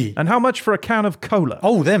that be? And how much for a can of cola?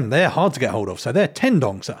 Oh, they're hard to get hold of, so they're 10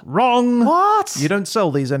 dong, sir. Wrong! What? You don't sell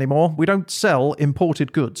these anymore. We don't sell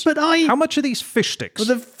imported goods. But How much are these fish sticks?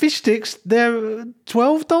 Well, the fish sticks, they're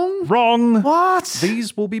 12 dong? Wrong! What?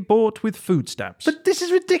 These will be bought with food stamps. But this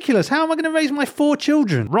is ridiculous. How am I going to raise my 4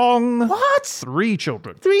 children? Wrong! What? 3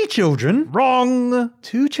 children. 3 children? Wrong!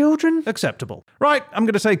 2 children? Acceptable. Right, I'm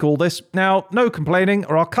going to take all this. Now, no complaining,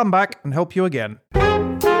 or I'll come back and help you again.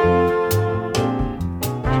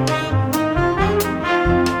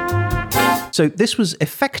 So this was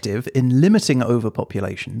effective in limiting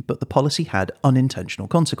overpopulation, but the policy had unintentional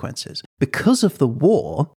consequences. Because of the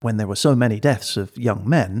war, when there were so many deaths of young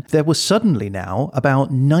men, there was suddenly now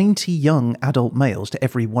about 90 young adult males to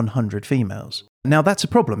every 100 females. Now, that's a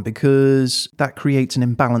problem because that creates an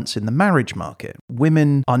imbalance in the marriage market.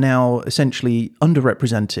 Women are now essentially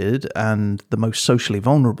underrepresented and the most socially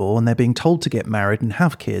vulnerable, and they're being told to get married and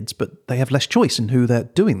have kids, but they have less choice in who they're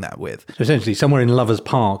doing that with. So essentially, somewhere in Lovers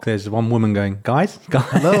Park, there's one woman going, guys?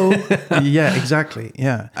 Hello? Yeah, exactly.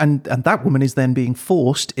 Yeah. And that woman is then being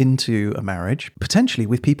forced into a marriage, potentially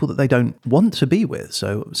with people that they don't want to be with.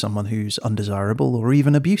 So someone who's undesirable or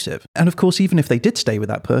even abusive. And of course, even if they did stay with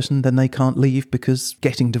that person, then they can't leave because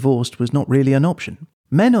getting divorced was not really an option.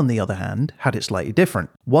 Men, on the other hand, had it slightly different.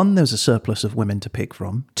 1, there was a surplus of women to pick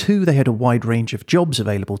from. 2, they had a wide range of jobs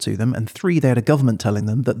available to them. And 3, they had a government telling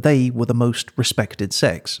them that they were the most respected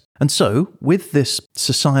sex. And so, with this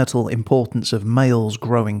societal importance of males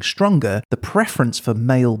growing stronger, the preference for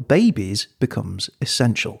male babies becomes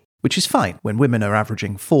essential. Which is fine when women are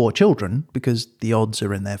averaging 4 children because the odds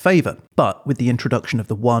are in their favour. But with the introduction of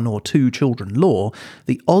the 1 or 2 children law,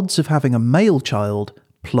 the odds of having a male child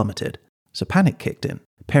plummeted. So panic kicked in.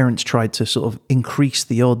 Parents tried to sort of increase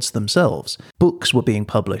the odds themselves. Books were being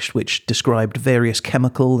published which described various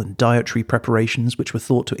chemical and dietary preparations which were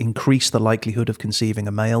thought to increase the likelihood of conceiving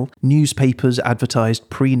a male. Newspapers advertised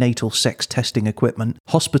prenatal sex testing equipment.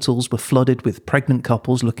 Hospitals were flooded with pregnant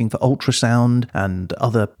couples looking for ultrasound and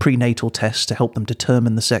other prenatal tests to help them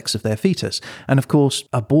determine the sex of their fetus. And of course,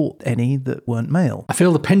 abort any that weren't male. I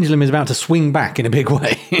feel the pendulum is about to swing back in a big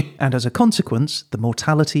way. And as a consequence, the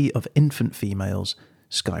mortality of infant females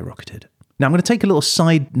skyrocketed. Now, I'm going to take a little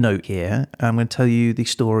side note here. I'm going to tell you the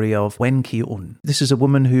story of Wen Ki-un. This is a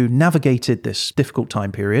woman who navigated this difficult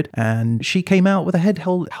time period, and she came out with a head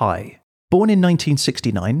held high. Born in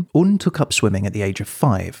 1969, Un took up swimming at the age of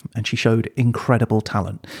 5, and she showed incredible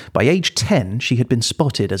talent. By age 10, she had been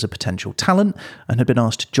spotted as a potential talent and had been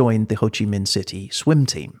asked to join the Ho Chi Minh City swim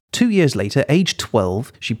team. 2 years later, age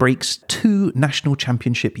 12, she breaks 2 national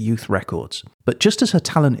championship youth records. But just as her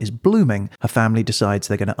talent is blooming, her family decides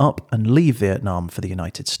they're going to up and leave Vietnam for the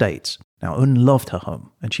United States. Now, Un loved her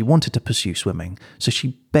home, and she wanted to pursue swimming, so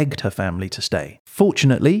she begged her family to stay.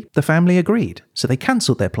 Fortunately, the family agreed, so they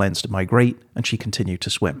cancelled their plans to migrate, and she continued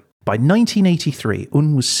to swim. By 1983,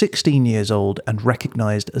 Un was 16 years old and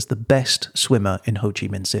recognised as the best swimmer in Ho Chi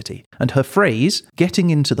Minh City, and her phrase,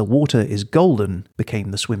 "getting into the water is golden,"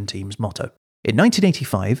 became the swim team's motto. In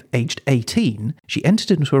 1985, aged 18, she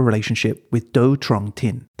entered into a relationship with Do Trong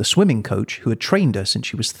Tin, the swimming coach who had trained her since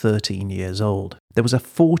she was 13 years old. There was a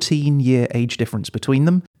 14-year age difference between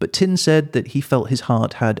them, but Tin said that he felt his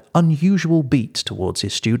heart had unusual beats towards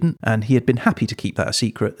his student, and he had been happy to keep that a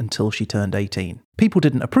secret until she turned 18. People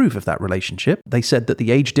didn't approve of that relationship. They said that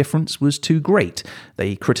the age difference was too great.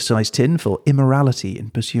 They criticised Tin for immorality in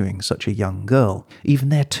pursuing such a young girl. Even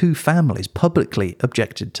their 2 families publicly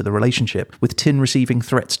objected to the relationship, with Tin receiving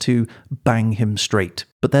threats to bang him straight.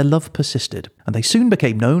 But their love persisted, and they soon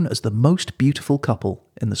became known as the most beautiful couple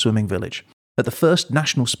in the swimming village. At the first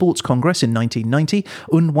National Sports Congress in 1990,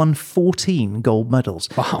 Un won 14 gold medals,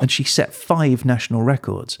 Wow. and she set 5 national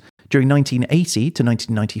records. During 1980 to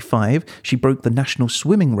 1995, she broke the national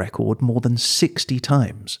swimming record more than 60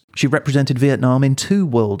 times. She represented Vietnam in 2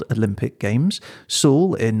 World Olympic Games,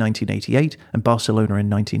 Seoul in 1988 and Barcelona in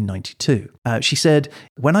 1992. She said,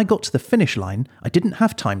 "When I got to the finish line, I didn't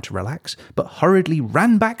have time to relax, but hurriedly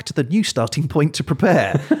ran back to the new starting point to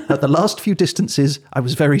prepare. At the last few distances, I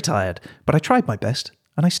was very tired, but I tried my best,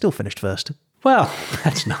 and I still finished first." Well,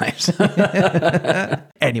 that's nice.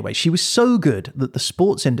 Anyway, she was so good that the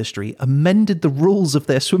sports industry amended the rules of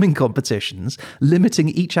their swimming competitions, limiting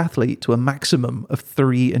each athlete to a maximum of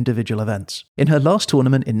 3 individual events. In her last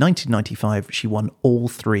tournament in 1995, she won all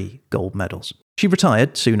 3 gold medals. She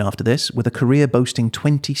retired soon after this with a career boasting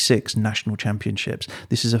 26 national championships.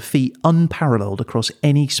 This is a feat unparalleled across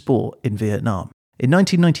any sport in Vietnam. In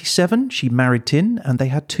 1997, she married Tin and they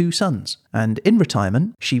had 2 sons. And in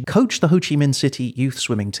retirement, she coached the Ho Chi Minh City youth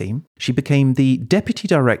swimming team. She became the deputy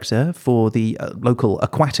director for the local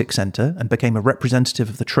aquatic centre and became a representative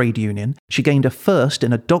of the trade union. She gained a first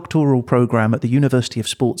in a doctoral program at the University of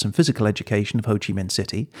Sports and Physical Education of Ho Chi Minh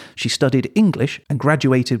City. She studied English and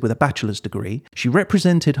graduated with a bachelor's degree. She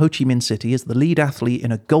represented Ho Chi Minh City as the lead athlete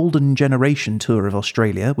in a Golden Generation tour of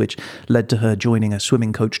Australia, which led to her joining a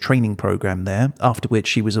swimming coach training program there, after which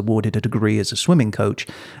she was awarded a degree as a swimming coach.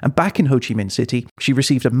 And back in Ho Chi Minh City, she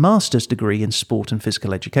received a master's degree in sport and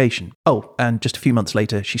physical education. Oh, and just a few months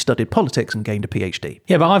later, she studied politics and gained a PhD.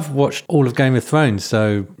 Yeah, but I've watched all of Game of Thrones,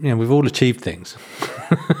 so we've all achieved things.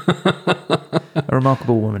 A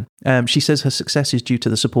remarkable woman. She says her success is due to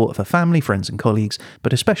the support of her family, friends and colleagues,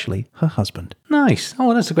 but especially her husband. Nice.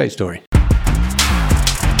 Oh, that's a great story.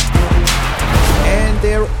 And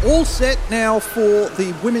they're all set now for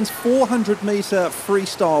the women's 400-metre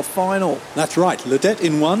freestyle final. That's right, Ledette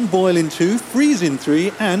in 1, Boyle in 2, Freeze in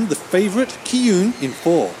 3, and the favourite, Ki-yoon, in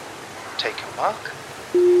 4. Take your mark.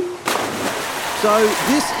 So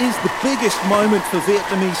this is the biggest moment for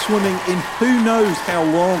Vietnamese swimming in who knows how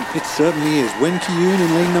long. It certainly is. When Ki-yoon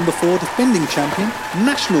in lane number 4, defending champion,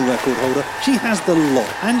 national record holder, she has the lot.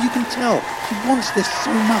 And you can tell, she wants this so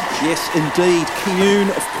much. Yes, indeed. Ki-yoon,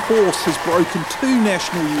 of course, has broken 2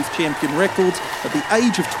 national youth champion records at the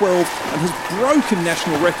age of 12 and has broken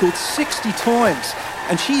national records 60 times.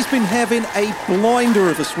 And she's been having a blinder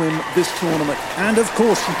of a swim this tournament. And of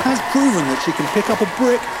course, she has proven that she can pick up a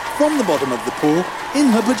brick from the bottom of the pool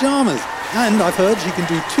in her pyjamas. And I've heard she can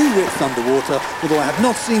do 2 widths underwater, although I have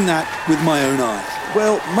not seen that with my own eyes.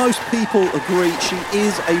 Well, most people agree she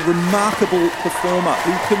is a remarkable performer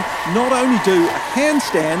who can not only do a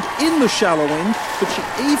handstand in the shallow end, but she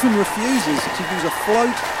even refuses to use a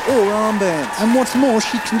float or armbands. And what's more,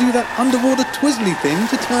 she can do that underwater twizzly thing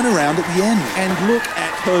to turn around at the end. And look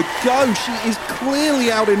at her go. She is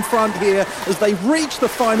clearly out in front here as they reach the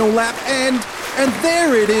final lap, and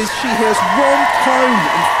there it is. She has romped home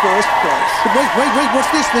in first place. But wait, what's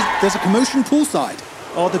this? There's a commotion poolside.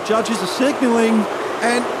 Oh, the judges are signalling,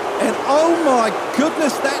 and oh my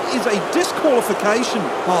goodness, that is a disqualification.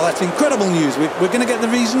 Oh, that's incredible news. We're going to get the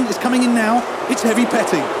reason. It's coming in now. It's heavy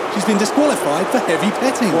petting. She's been disqualified for heavy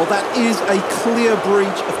petting. Well, that is a clear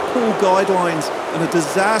breach of pool guidelines and a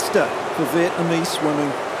disaster for Vietnamese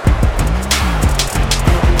swimming.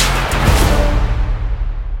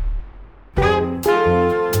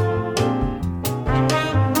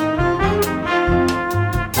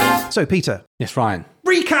 So, Peter. Yes, Ryan.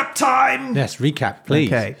 Recap time! Yes, recap, please.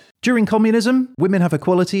 Okay. During communism, women have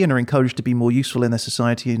equality and are encouraged to be more useful in their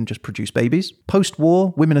society and just produce babies.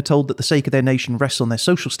 Post-war, women are told that the sake of their nation rests on their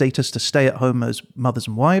social status to stay at home as mothers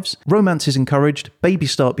and wives. Romance is encouraged,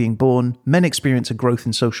 babies start being born, men experience a growth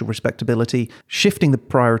in social respectability, shifting the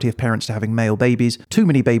priority of parents to having male babies. Too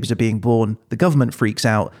many babies are being born, the government freaks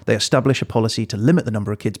out, they establish a policy to limit the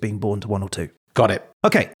number of kids being born to 1 or 2. Got it.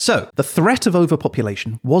 Okay, so the threat of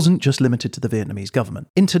overpopulation wasn't just limited to the Vietnamese government.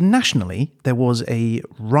 Internationally, there was a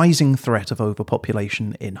rising threat of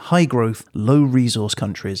overpopulation in high-growth, low-resource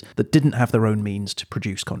countries that didn't have their own means to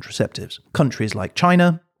produce contraceptives. Countries like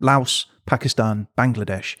China, Laos, Pakistan,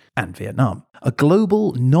 Bangladesh, and Vietnam. A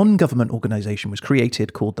global non-government organisation was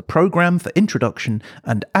created called the Programme for Introduction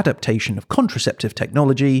and Adaptation of Contraceptive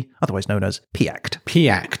Technology, otherwise known as PIACT.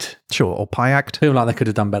 PIACT. Sure, or PIACT. Feel like they could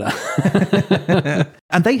have done better.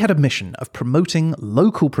 And they had a mission of promoting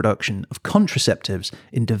local production of contraceptives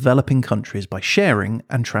in developing countries by sharing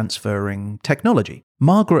and transferring technology.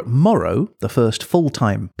 Margaret Morrow, the first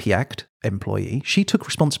full-time PIACT employee, she took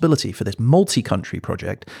responsibility for this multi-country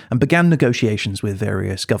project and began negotiations with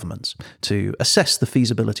various governments to assess the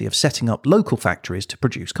feasibility of setting up local factories to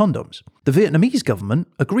produce condoms. The Vietnamese government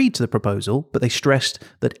agreed to the proposal, but they stressed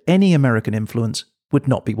that any American influence would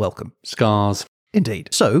not be welcome. Scars. Indeed.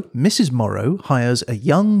 So, Mrs. Morrow hires a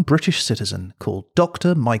young British citizen called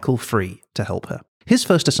Dr. Michael Free to help her. His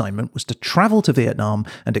first assignment was to travel to Vietnam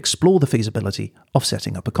and explore the feasibility of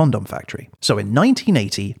setting up a condom factory. So in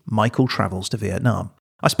 1980, Michael travels to Vietnam.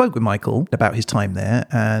 I spoke with Michael about his time there,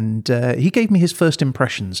 and he gave me his first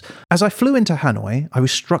impressions. As I flew into Hanoi, I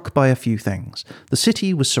was struck by a few things. The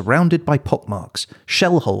city was surrounded by pockmarks,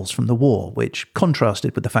 shell holes from the war, which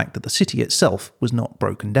contrasted with the fact that the city itself was not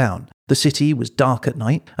broken down. The city was dark at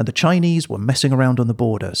night, and the Chinese were messing around on the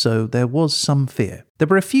border, so there was some fear. There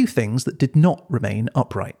were a few things that did not remain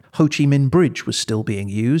upright. Ho Chi Minh Bridge was still being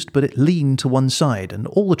used, but it leaned to one side, and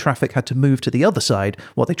all the traffic had to move to the other side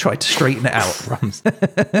while they tried to straighten it out.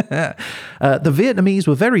 The Vietnamese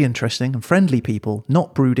were very interesting and friendly people,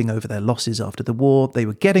 not brooding over their losses after the war. They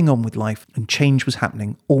were getting on with life, and change was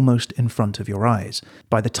happening almost in front of your eyes.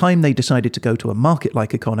 By the time they decided to go to a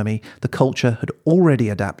market-like economy, the culture had already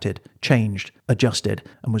adapted, changed, adjusted,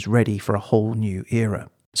 and was ready for a whole new era.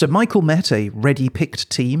 So Michael met a ready-picked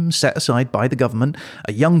team set aside by the government,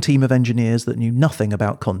 a young team of engineers that knew nothing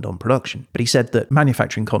about condom production. But he said that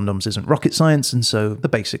manufacturing condoms isn't rocket science, and so the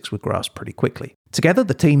basics were grasped pretty quickly. Together,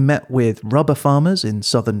 the team met with rubber farmers in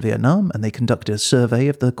southern Vietnam, and they conducted a survey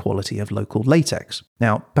of the quality of local latex.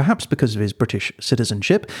 Now, perhaps because of his British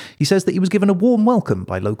citizenship, he says that he was given a warm welcome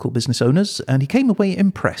by local business owners, and he came away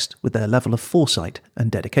impressed with their level of foresight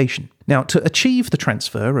and dedication. Now, to achieve the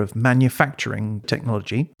transfer of manufacturing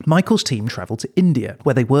technology, Michael's team travelled to India,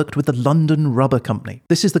 where they worked with the London Rubber Company.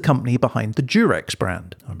 This is the company behind the Durex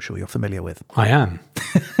brand, I'm sure you're familiar with. I am.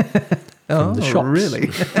 From the shops. Really?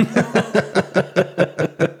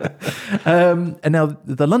 And now,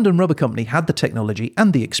 the London Rubber Company had the technology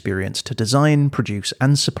and the experience to design, produce,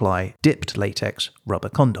 and supply dipped latex rubber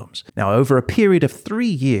condoms. Now, over a period of 3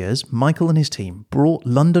 years, Michael and his team brought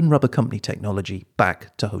London Rubber Company technology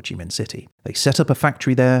back to Ho Chi Minh City. They set up a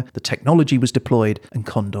factory there, the technology was deployed, and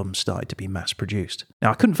condoms started to be mass-produced.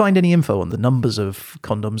 Now, I couldn't find any info on the numbers of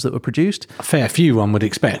condoms that were produced. A fair few, one would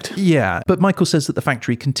expect. Yeah, but Michael says that the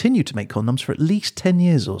factory continued to make condoms for at least 10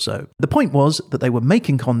 years or so. The point was that they were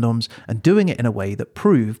making condoms and doing it in a way that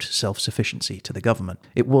proved self-sufficiency to the government.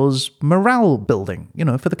 It was morale building,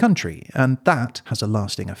 for the country, and that has a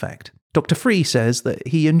lasting effect. Dr. Free says that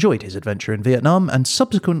he enjoyed his adventure in Vietnam and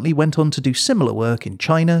subsequently went on to do similar work in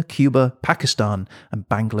China, Cuba, Pakistan, and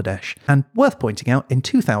Bangladesh. And worth pointing out, in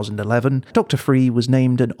 2011, Dr. Free was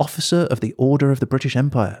named an Officer of the Order of the British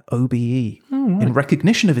Empire, OBE, in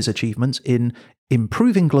recognition of his achievements in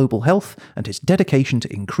improving global health and his dedication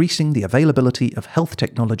to increasing the availability of health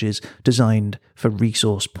technologies designed for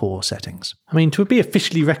resource-poor settings. I mean, to be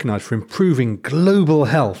officially recognised for improving global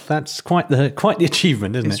health, that's quite the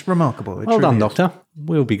achievement, isn't it? It's remarkable. Well done, Doctor.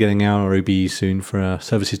 We'll be getting our OBE soon for our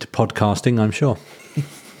services to podcasting, I'm sure.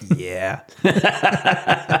 Yeah.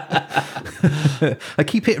 I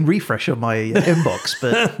keep hitting refresh on my inbox,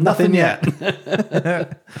 but nothing yet.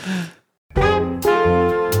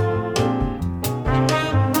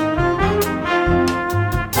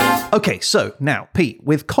 Okay, so now, Pete,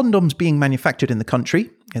 with condoms being manufactured in the country,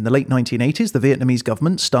 in the late 1980s, the Vietnamese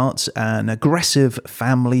government starts an aggressive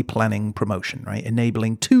family planning promotion, right,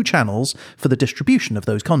 enabling 2 channels for the distribution of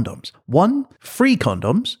those condoms. 1, free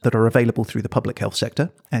condoms that are available through the public health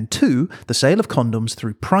sector, and 2, the sale of condoms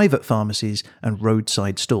through private pharmacies and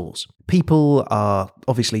roadside stalls. People are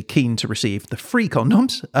obviously keen to receive the free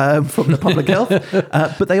condoms from the public health,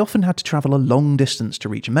 but they often had to travel a long distance to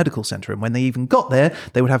reach a medical centre, and when they even got there,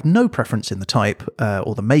 they would have no preference in the type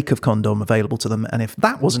or the make of condom available to them, and if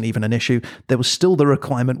that wasn't even an issue, there was still the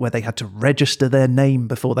requirement where they had to register their name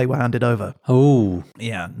before they were handed over. Oh.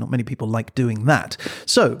 Yeah, not many people like doing that.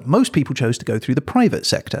 So most people chose to go through the private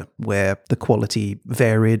sector, where the quality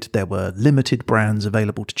varied, there were limited brands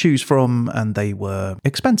available to choose from, and they were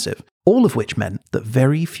expensive. All of which meant that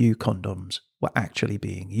very few condoms were actually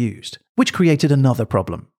being used, which created another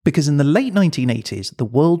problem. Because in the late 1980s, the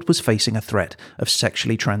world was facing a threat of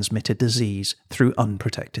sexually transmitted disease through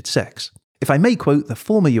unprotected sex. If I may quote the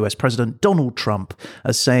former US President Donald Trump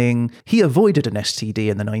as saying he avoided an STD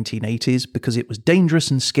in the 1980s because it was dangerous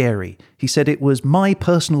and scary. He said, "It was my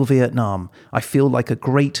personal Vietnam. I feel like a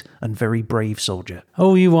great and very brave soldier."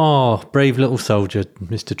 Oh, you are. Brave little soldier,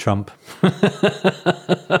 Mr. Trump.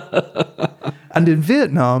 And in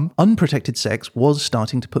Vietnam, unprotected sex was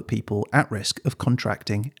starting to put people at risk of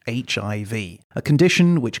contracting HIV, a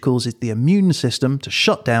condition which causes the immune system to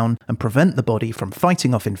shut down and prevent the body from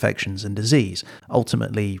fighting off infections and disease,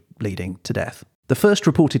 ultimately leading to death. The first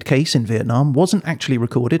reported case in Vietnam wasn't actually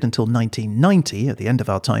recorded until 1990, at the end of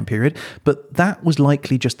our time period, but that was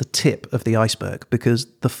likely just the tip of the iceberg, because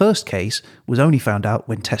the first case was only found out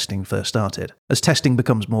when testing first started. As testing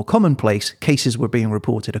becomes more commonplace, cases were being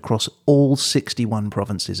reported across all 61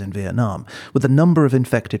 provinces in Vietnam, with the number of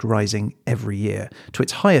infected rising every year, to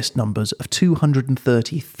its highest numbers of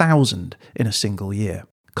 230,000 in a single year.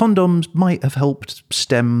 Condoms might have helped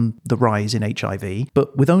stem the rise in HIV,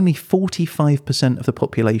 but with only 45% of the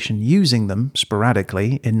population using them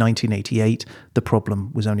sporadically in 1988, the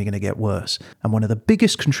problem was only going to get worse. And one of the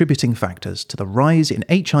biggest contributing factors to the rise in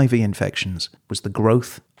HIV infections was the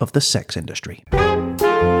growth of the sex industry.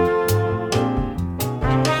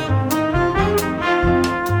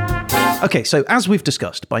 Okay, so as we've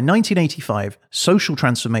discussed, by 1985, social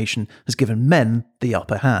transformation has given men the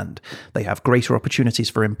upper hand. They have greater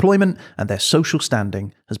opportunities for employment, and their social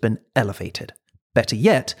standing has been elevated. Better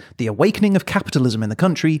yet, the awakening of capitalism in the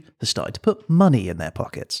country has started to put money in their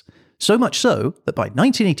pockets. So much so that by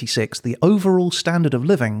 1986, the overall standard of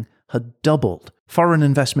living had doubled. Foreign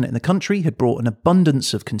investment in the country had brought an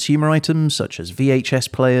abundance of consumer items such as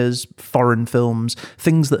VHS players, foreign films,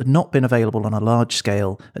 things that had not been available on a large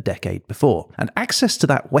scale a decade before. And access to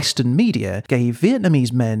that Western media gave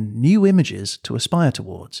Vietnamese men new images to aspire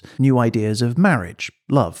towards, new ideas of marriage,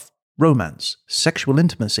 love, romance, sexual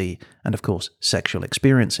intimacy, and of course, sexual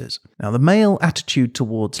experiences. Now, the male attitude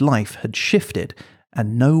towards life had shifted,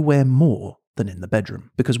 and nowhere more than in the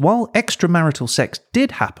bedroom. Because while extramarital sex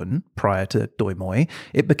did happen prior to Doi Moi,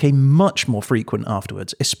 it became much more frequent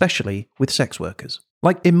afterwards, especially with sex workers.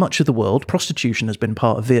 Like in much of the world, prostitution has been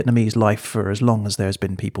part of Vietnamese life for as long as there's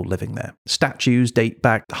been people living there. Statues date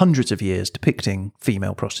back hundreds of years depicting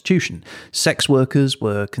female prostitution. Sex workers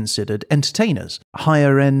were considered entertainers.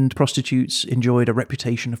 Higher-end prostitutes enjoyed a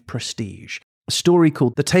reputation of prestige. A story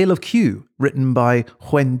called The Tale of Q, written by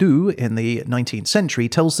Huyen Du in the 19th century,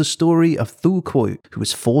 tells the story of Thu Quoc, who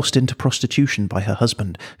was forced into prostitution by her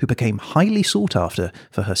husband, who became highly sought after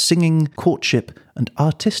for her singing, courtship, and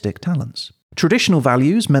artistic talents. Traditional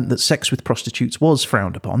values meant that sex with prostitutes was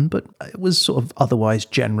frowned upon, but it was sort of otherwise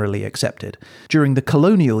generally accepted. During the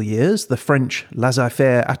colonial years, the French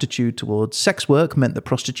laissez-faire attitude towards sex work meant that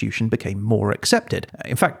prostitution became more accepted.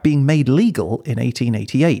 In fact, being made legal in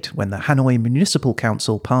 1888, when the Hanoi Municipal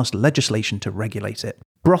Council passed legislation to regulate it.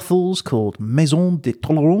 Brothels called Maisons de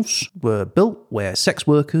Tolérance were built where sex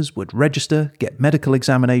workers would register, get medical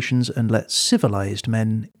examinations, and let civilized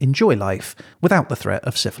men enjoy life without the threat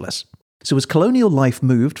of syphilis. So as colonial life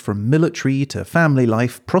moved from military to family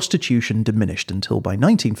life, prostitution diminished until by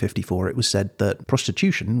 1954 it was said that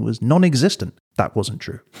prostitution was non-existent. That wasn't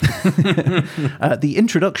true. The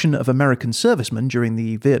introduction of American servicemen during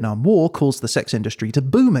the Vietnam War caused the sex industry to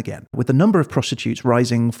boom again, with the number of prostitutes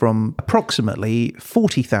rising from approximately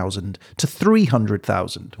 40,000 to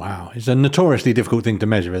 300,000. Wow, it's a notoriously difficult thing to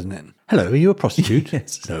measure, isn't it? Hello, are you a prostitute?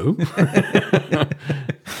 Yes. No.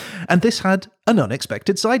 And this had an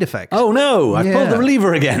unexpected side effect. Oh no, I pulled the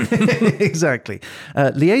lever again. Exactly.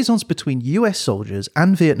 Liaisons between US soldiers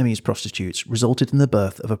and Vietnamese prostitutes resulted in the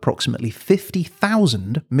birth of approximately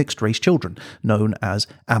 50,000 mixed-race children, known as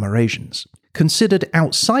Amerasians. Considered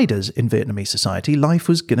outsiders in Vietnamese society, life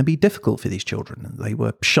was going to be difficult for these children. They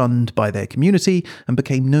were shunned by their community and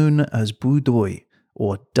became known as Bù Đuôi,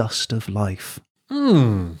 or dust of life.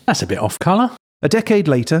 That's a bit off colour. A decade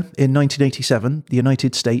later, in 1987, the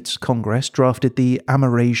United States Congress drafted the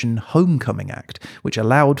Amerasian Homecoming Act, which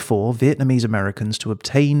allowed for Vietnamese Americans to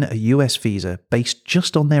obtain a US visa based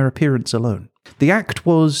just on their appearance alone. The act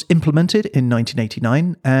was implemented in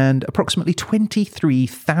 1989, and approximately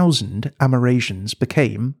 23,000 Amerasians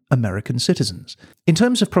became American citizens. In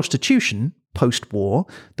terms of prostitution, post-war,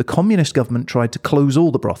 the communist government tried to close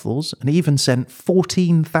all the brothels and even sent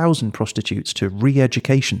 14,000 prostitutes to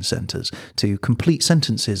re-education centres to complete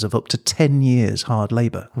sentences of up to 10 years hard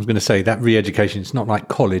labour. I was going to say, that re-education, it's not like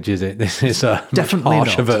college, is it? This is a Definitely much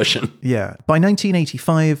harsher not. version. Yeah. By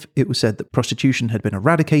 1985, it was said that prostitution had been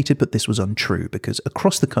eradicated, but this was untrue because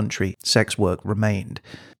across the country, sex work remained.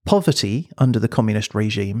 Poverty under the communist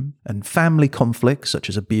regime and family conflicts, such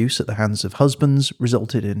as abuse at the hands of husbands,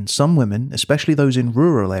 resulted in some women, especially those in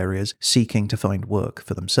rural areas, seeking to find work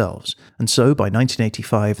for themselves. And so, by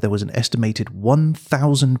 1985, there was an estimated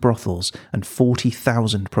 1,000 brothels and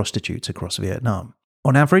 40,000 prostitutes across Vietnam.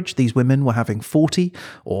 On average, these women were having 40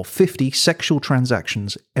 or 50 sexual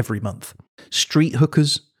transactions every month. Street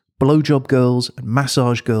hookers, Blowjob girls and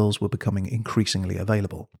massage girls were becoming increasingly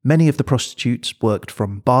available. Many of the prostitutes worked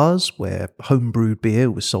from bars where home-brewed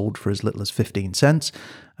beer was sold for as little as 15 cents.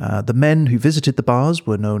 The men who visited the bars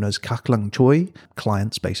were known as kaklang choi,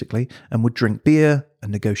 clients basically, and would drink beer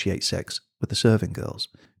and negotiate sex with the serving girls.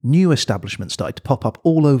 New establishments started to pop up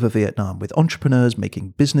all over Vietnam, with entrepreneurs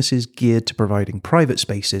making businesses geared to providing private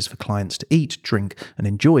spaces for clients to eat, drink, and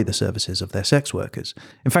enjoy the services of their sex workers.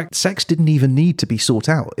 In fact, sex didn't even need to be sought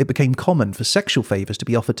out. It became common for sexual favours to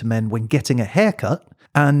be offered to men when getting a haircut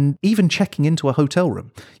and even checking into a hotel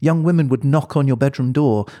room. Young women would knock on your bedroom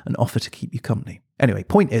door and offer to keep you company. Anyway,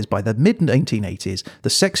 point is, by the mid-1980s, the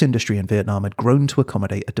sex industry in Vietnam had grown to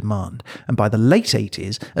accommodate a demand, and by the late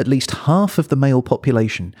 80s, at least half of the male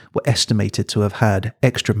population were estimated to have had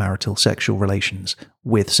extramarital sexual relations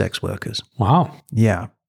with sex workers. Wow. Yeah.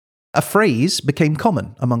 A phrase became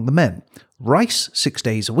common among the men: rice 6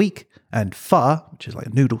 days a week, and pho, which is like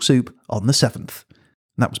a noodle soup, on the 7th.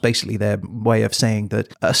 And that was basically their way of saying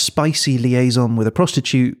that a spicy liaison with a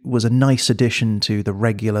prostitute was a nice addition to the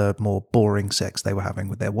regular, more boring sex they were having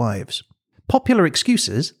with their wives. Popular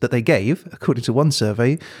excuses that they gave, according to one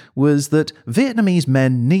survey, was that Vietnamese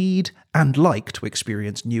men need and like to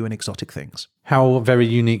experience new and exotic things. How very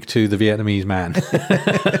unique to the Vietnamese man.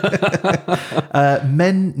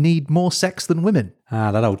 Men need more sex than women.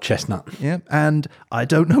 That old chestnut. Yeah, and I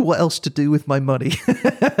don't know what else to do with my money.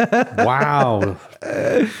 Wow.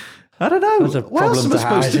 I don't know. That's a what else problem am I to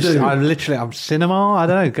have. supposed to do? I'm cinema. I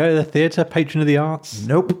don't know. Go to the theatre, patron of the arts.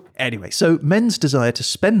 Nope. Anyway, so men's desire to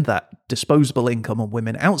spend that disposable income on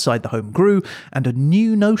women outside the home grew, and a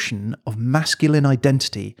new notion of masculine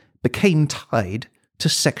identity became tied to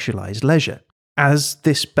sexualized leisure. As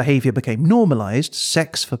this behaviour became normalised,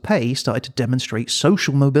 sex for pay started to demonstrate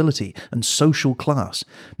social mobility and social class.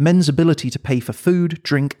 Men's ability to pay for food,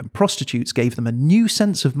 drink, and prostitutes gave them a new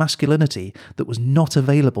sense of masculinity that was not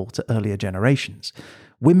available to earlier generations.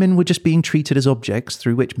 Women were just being treated as objects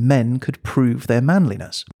through which men could prove their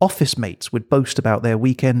manliness. Office mates would boast about their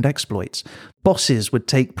weekend exploits. Bosses would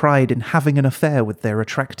take pride in having an affair with their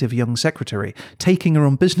attractive young secretary, taking her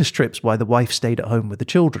on business trips while the wife stayed at home with the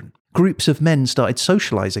children. Groups of men started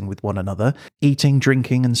socialising with one another, eating,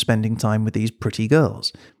 drinking, and spending time with these pretty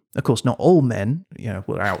girls. Of course, not all men,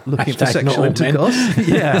 were out looking for sexual intercourse.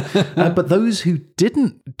 But those who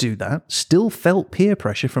didn't do that still felt peer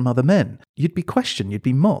pressure from other men. You'd be questioned, you'd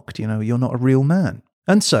be mocked, you're not a real man.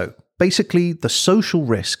 And so, basically, the social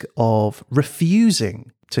risk of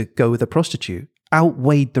refusing to go with a prostitute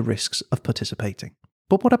outweighed the risks of participating.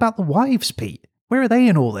 But what about the wives, Pete? Where are they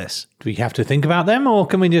in all this? Do we have to think about them, or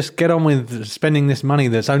can we just get on with spending this money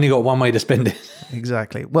that's only got one way to spend it?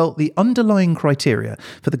 Exactly. Well, the underlying criteria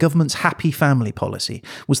for the government's happy family policy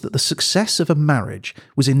was that the success of a marriage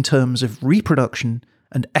was in terms of reproduction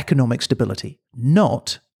and economic stability,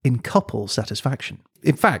 not in couple satisfaction.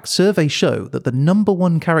 In fact, surveys show that the number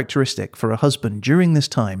one characteristic for a husband during this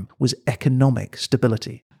time was economic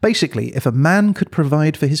stability. Basically, if a man could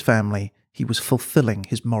provide for his family, he was fulfilling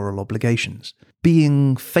his moral obligations.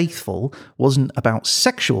 Being faithful wasn't about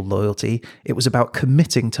sexual loyalty, it was about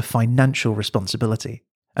committing to financial responsibility.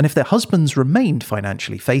 And if their husbands remained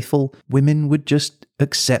financially faithful, women would just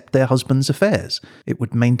accept their husbands' affairs. It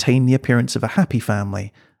would maintain the appearance of a happy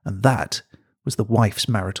family, and that was the wife's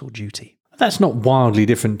marital duty. That's not wildly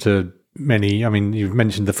different to many. I mean, you've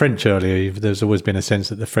mentioned the French earlier. There's always been a sense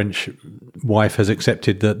that the French wife has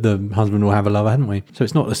accepted that the husband will have a lover, haven't we? So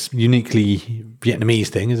it's not a uniquely Vietnamese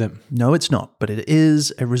thing, is it? No, it's not, but it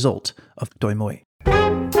is a result of Doi Moi.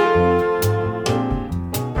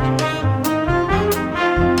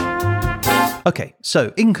 Okay,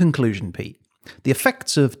 so in conclusion, Pete, the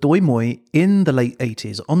effects of Doi Moi in the late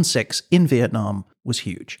 80s on sex in Vietnam was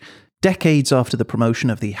huge. Decades after the promotion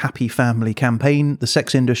of the Happy Family campaign, the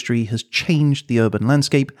sex industry has changed the urban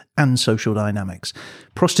landscape and social dynamics.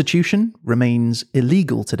 Prostitution remains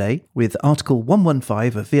illegal today, with Article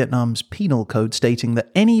 115 of Vietnam's Penal Code stating that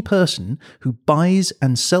any person who buys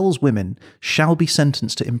and sells women shall be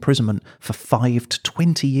sentenced to imprisonment for 5 to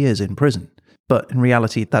 20 years in prison. But in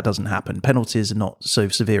reality, that doesn't happen. Penalties are not so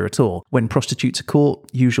severe at all. When prostitutes are caught,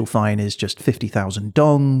 usual fine is just 50,000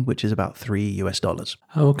 dong, which is about $3.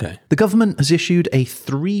 Oh, okay. The government has issued a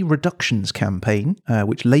 3 reductions campaign,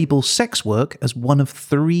 which labels sex work as one of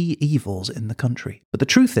 3 evils in the country. But the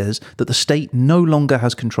truth is that the state no longer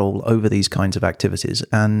has control over these kinds of activities,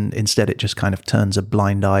 and instead it just kind of turns a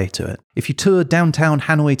blind eye to it. If you tour downtown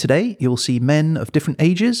Hanoi today, you'll see men of different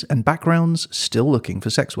ages and backgrounds still looking for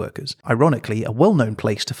sex workers. Ironically, a well-known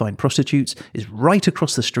place to find prostitutes is right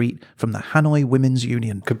across the street from the Hanoi Women's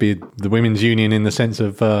Union. Could be the Women's Union in the sense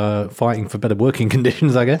of fighting for better working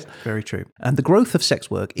conditions, I guess. Very true. And the growth of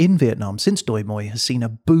sex work in Vietnam since Doi Moi has seen a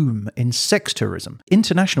boom in sex tourism.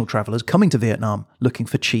 International travellers coming to Vietnam looking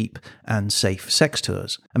for cheap and safe sex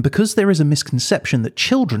tours. And because there is a misconception that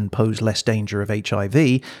children pose less danger of HIV,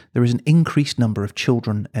 there is an increased number of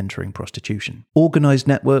children entering prostitution. Organised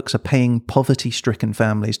networks are paying poverty-stricken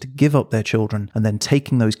families to give up their children and then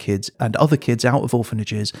taking those kids and other kids out of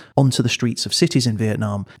orphanages onto the streets of cities in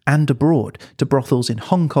Vietnam and abroad to brothels in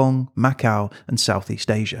Hong Kong, Macau and Southeast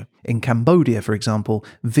Asia. In Cambodia, for example,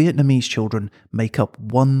 Vietnamese children make up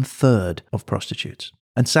 1/3 of prostitutes.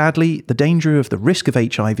 And sadly, the danger of the risk of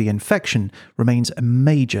HIV infection remains a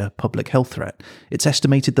major public health threat. It's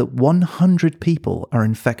estimated that 100 people are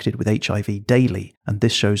infected with HIV daily, and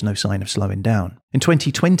this shows no sign of slowing down. In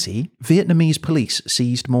 2020, Vietnamese police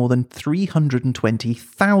seized more than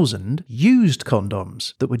 320,000 used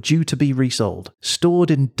condoms that were due to be resold.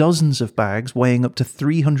 Stored in dozens of bags weighing up to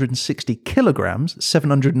 360 kilograms,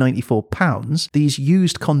 794 pounds, these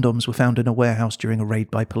used condoms were found in a warehouse during a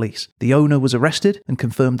raid by police. The owner was arrested and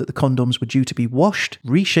confirmed that the condoms were due to be washed,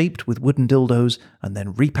 reshaped with wooden dildos, and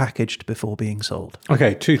then repackaged before being sold.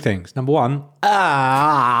 Okay, two things. Number one,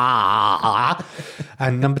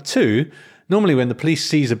 and number two, normally when the police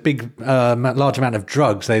seize a large amount of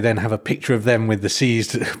drugs, they then have a picture of them with the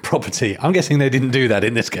seized property. I'm guessing they didn't do that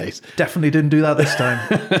in this case. Definitely didn't do that this time.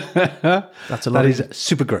 That's a lot. That is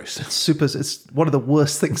super gross. It's one of the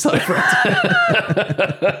worst things I've read.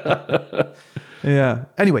 Yeah.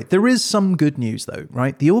 Anyway, there is some good news though,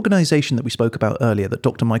 right? The organisation that we spoke about earlier that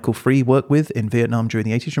Dr. Michael Free worked with in Vietnam during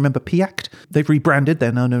the 80s, remember PACT? They've rebranded,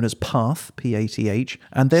 they're now known as PATH, P-A-T-H.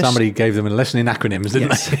 And somebody gave them a lesson in acronyms,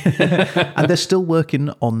 didn't they? And they're still working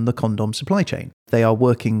on the condom supply chain. They are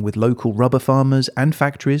working with local rubber farmers and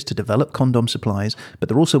factories to develop condom supplies, but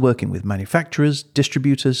they're also working with manufacturers,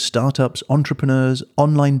 distributors, startups, entrepreneurs,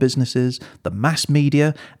 online businesses, the mass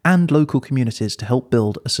media, and local communities to help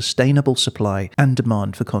build a sustainable supply and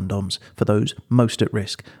demand for condoms for those most at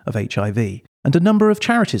risk of HIV. And a number of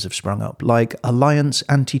charities have sprung up, like Alliance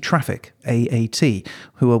Anti-Traffic, AAT,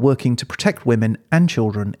 who are working to protect women and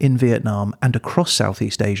children in Vietnam and across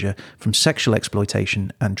Southeast Asia from sexual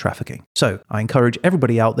exploitation and trafficking. So I encourage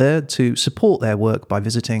everybody out there to support their work by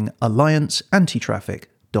visiting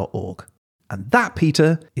allianceantitraffic.org. And that,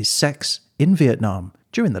 Peter, is sex in Vietnam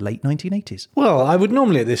during the late 1980s. Well, I would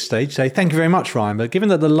normally at this stage say thank you very much, Ryan, but given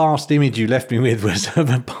that the last image you left me with was of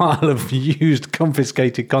a pile of used,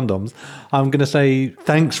 confiscated condoms, I'm going to say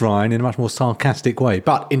thanks, Ryan, in a much more sarcastic way.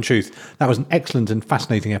 But in truth, that was an excellent and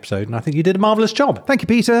fascinating episode, and I think you did a marvellous job. Thank you,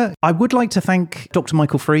 Peter. I would like to thank Dr.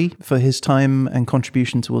 Michael Free for his time and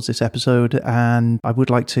contribution towards this episode, and I would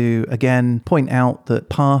like to, again, point out that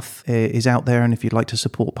PATH is out there, and if you'd like to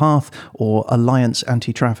support PATH or Alliance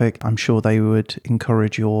Anti-Traffic, I'm sure they would encourage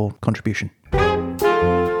your contribution.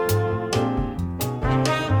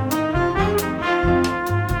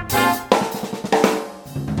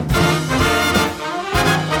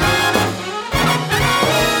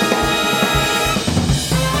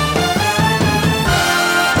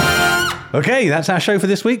 Okay, that's our show for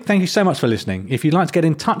this week. Thank you so much for listening. If you'd like to get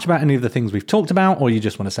in touch about any of the things we've talked about, or you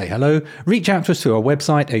just want to say hello, reach out to us through our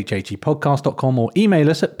website, hhepodcast.com, or email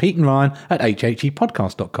us at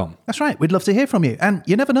peteandryan@hhepodcast.com. That's right. We'd love to hear from you. And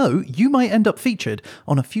you never know, you might end up featured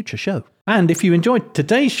on a future show. And if you enjoyed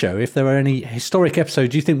today's show, if there are any historic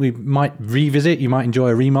episodes you think we might revisit, you might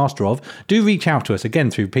enjoy a remaster of, do reach out to us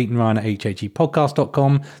again through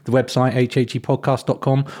peteandryan@hhepodcast.com, the website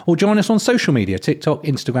hhepodcast.com, or join us on social media, TikTok,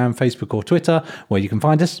 Instagram, Facebook or Twitter, where you can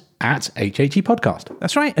find us at HHEPodcast.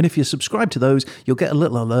 That's right. And if you subscribe to those, you'll get a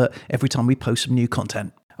little alert every time we post some new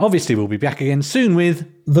content. Obviously, we'll be back again soon with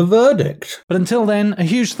The Verdict. But until then, a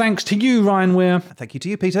huge thanks to you, Ryan Weir. Thank you to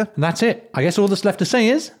you, Peter. And that's it. I guess all that's left to say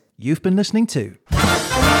is... You've been listening to...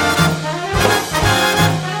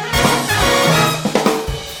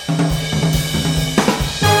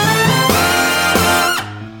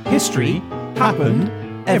 History happened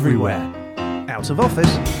everywhere. Out of office.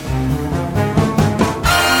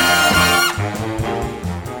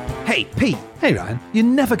 Hey, Pete. Hey, Ryan. You're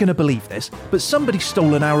never going to believe this, but somebody's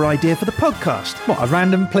stolen our idea for the podcast. What, a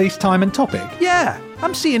random place, time and topic? Yeah,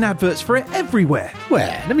 I'm seeing adverts for it everywhere.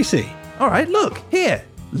 Where? Let me see. All right, look, here.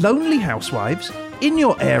 Lonely Housewives, in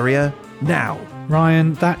your area, now.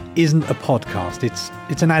 Ryan, that isn't a podcast.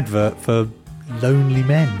 It's an advert for lonely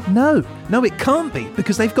men. No, it can't be,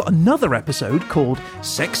 because they've got another episode called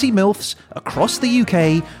Sexy MILFs Across the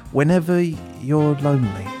UK Whenever You're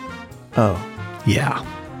Lonely. Oh. Yeah.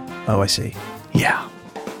 Oh, I see. Yeah.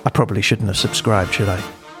 I probably shouldn't have subscribed, should I?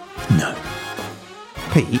 No.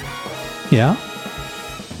 Pete, Yeah?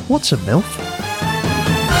 what's a MILF?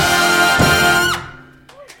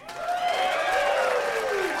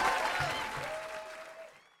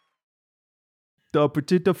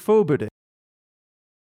 Da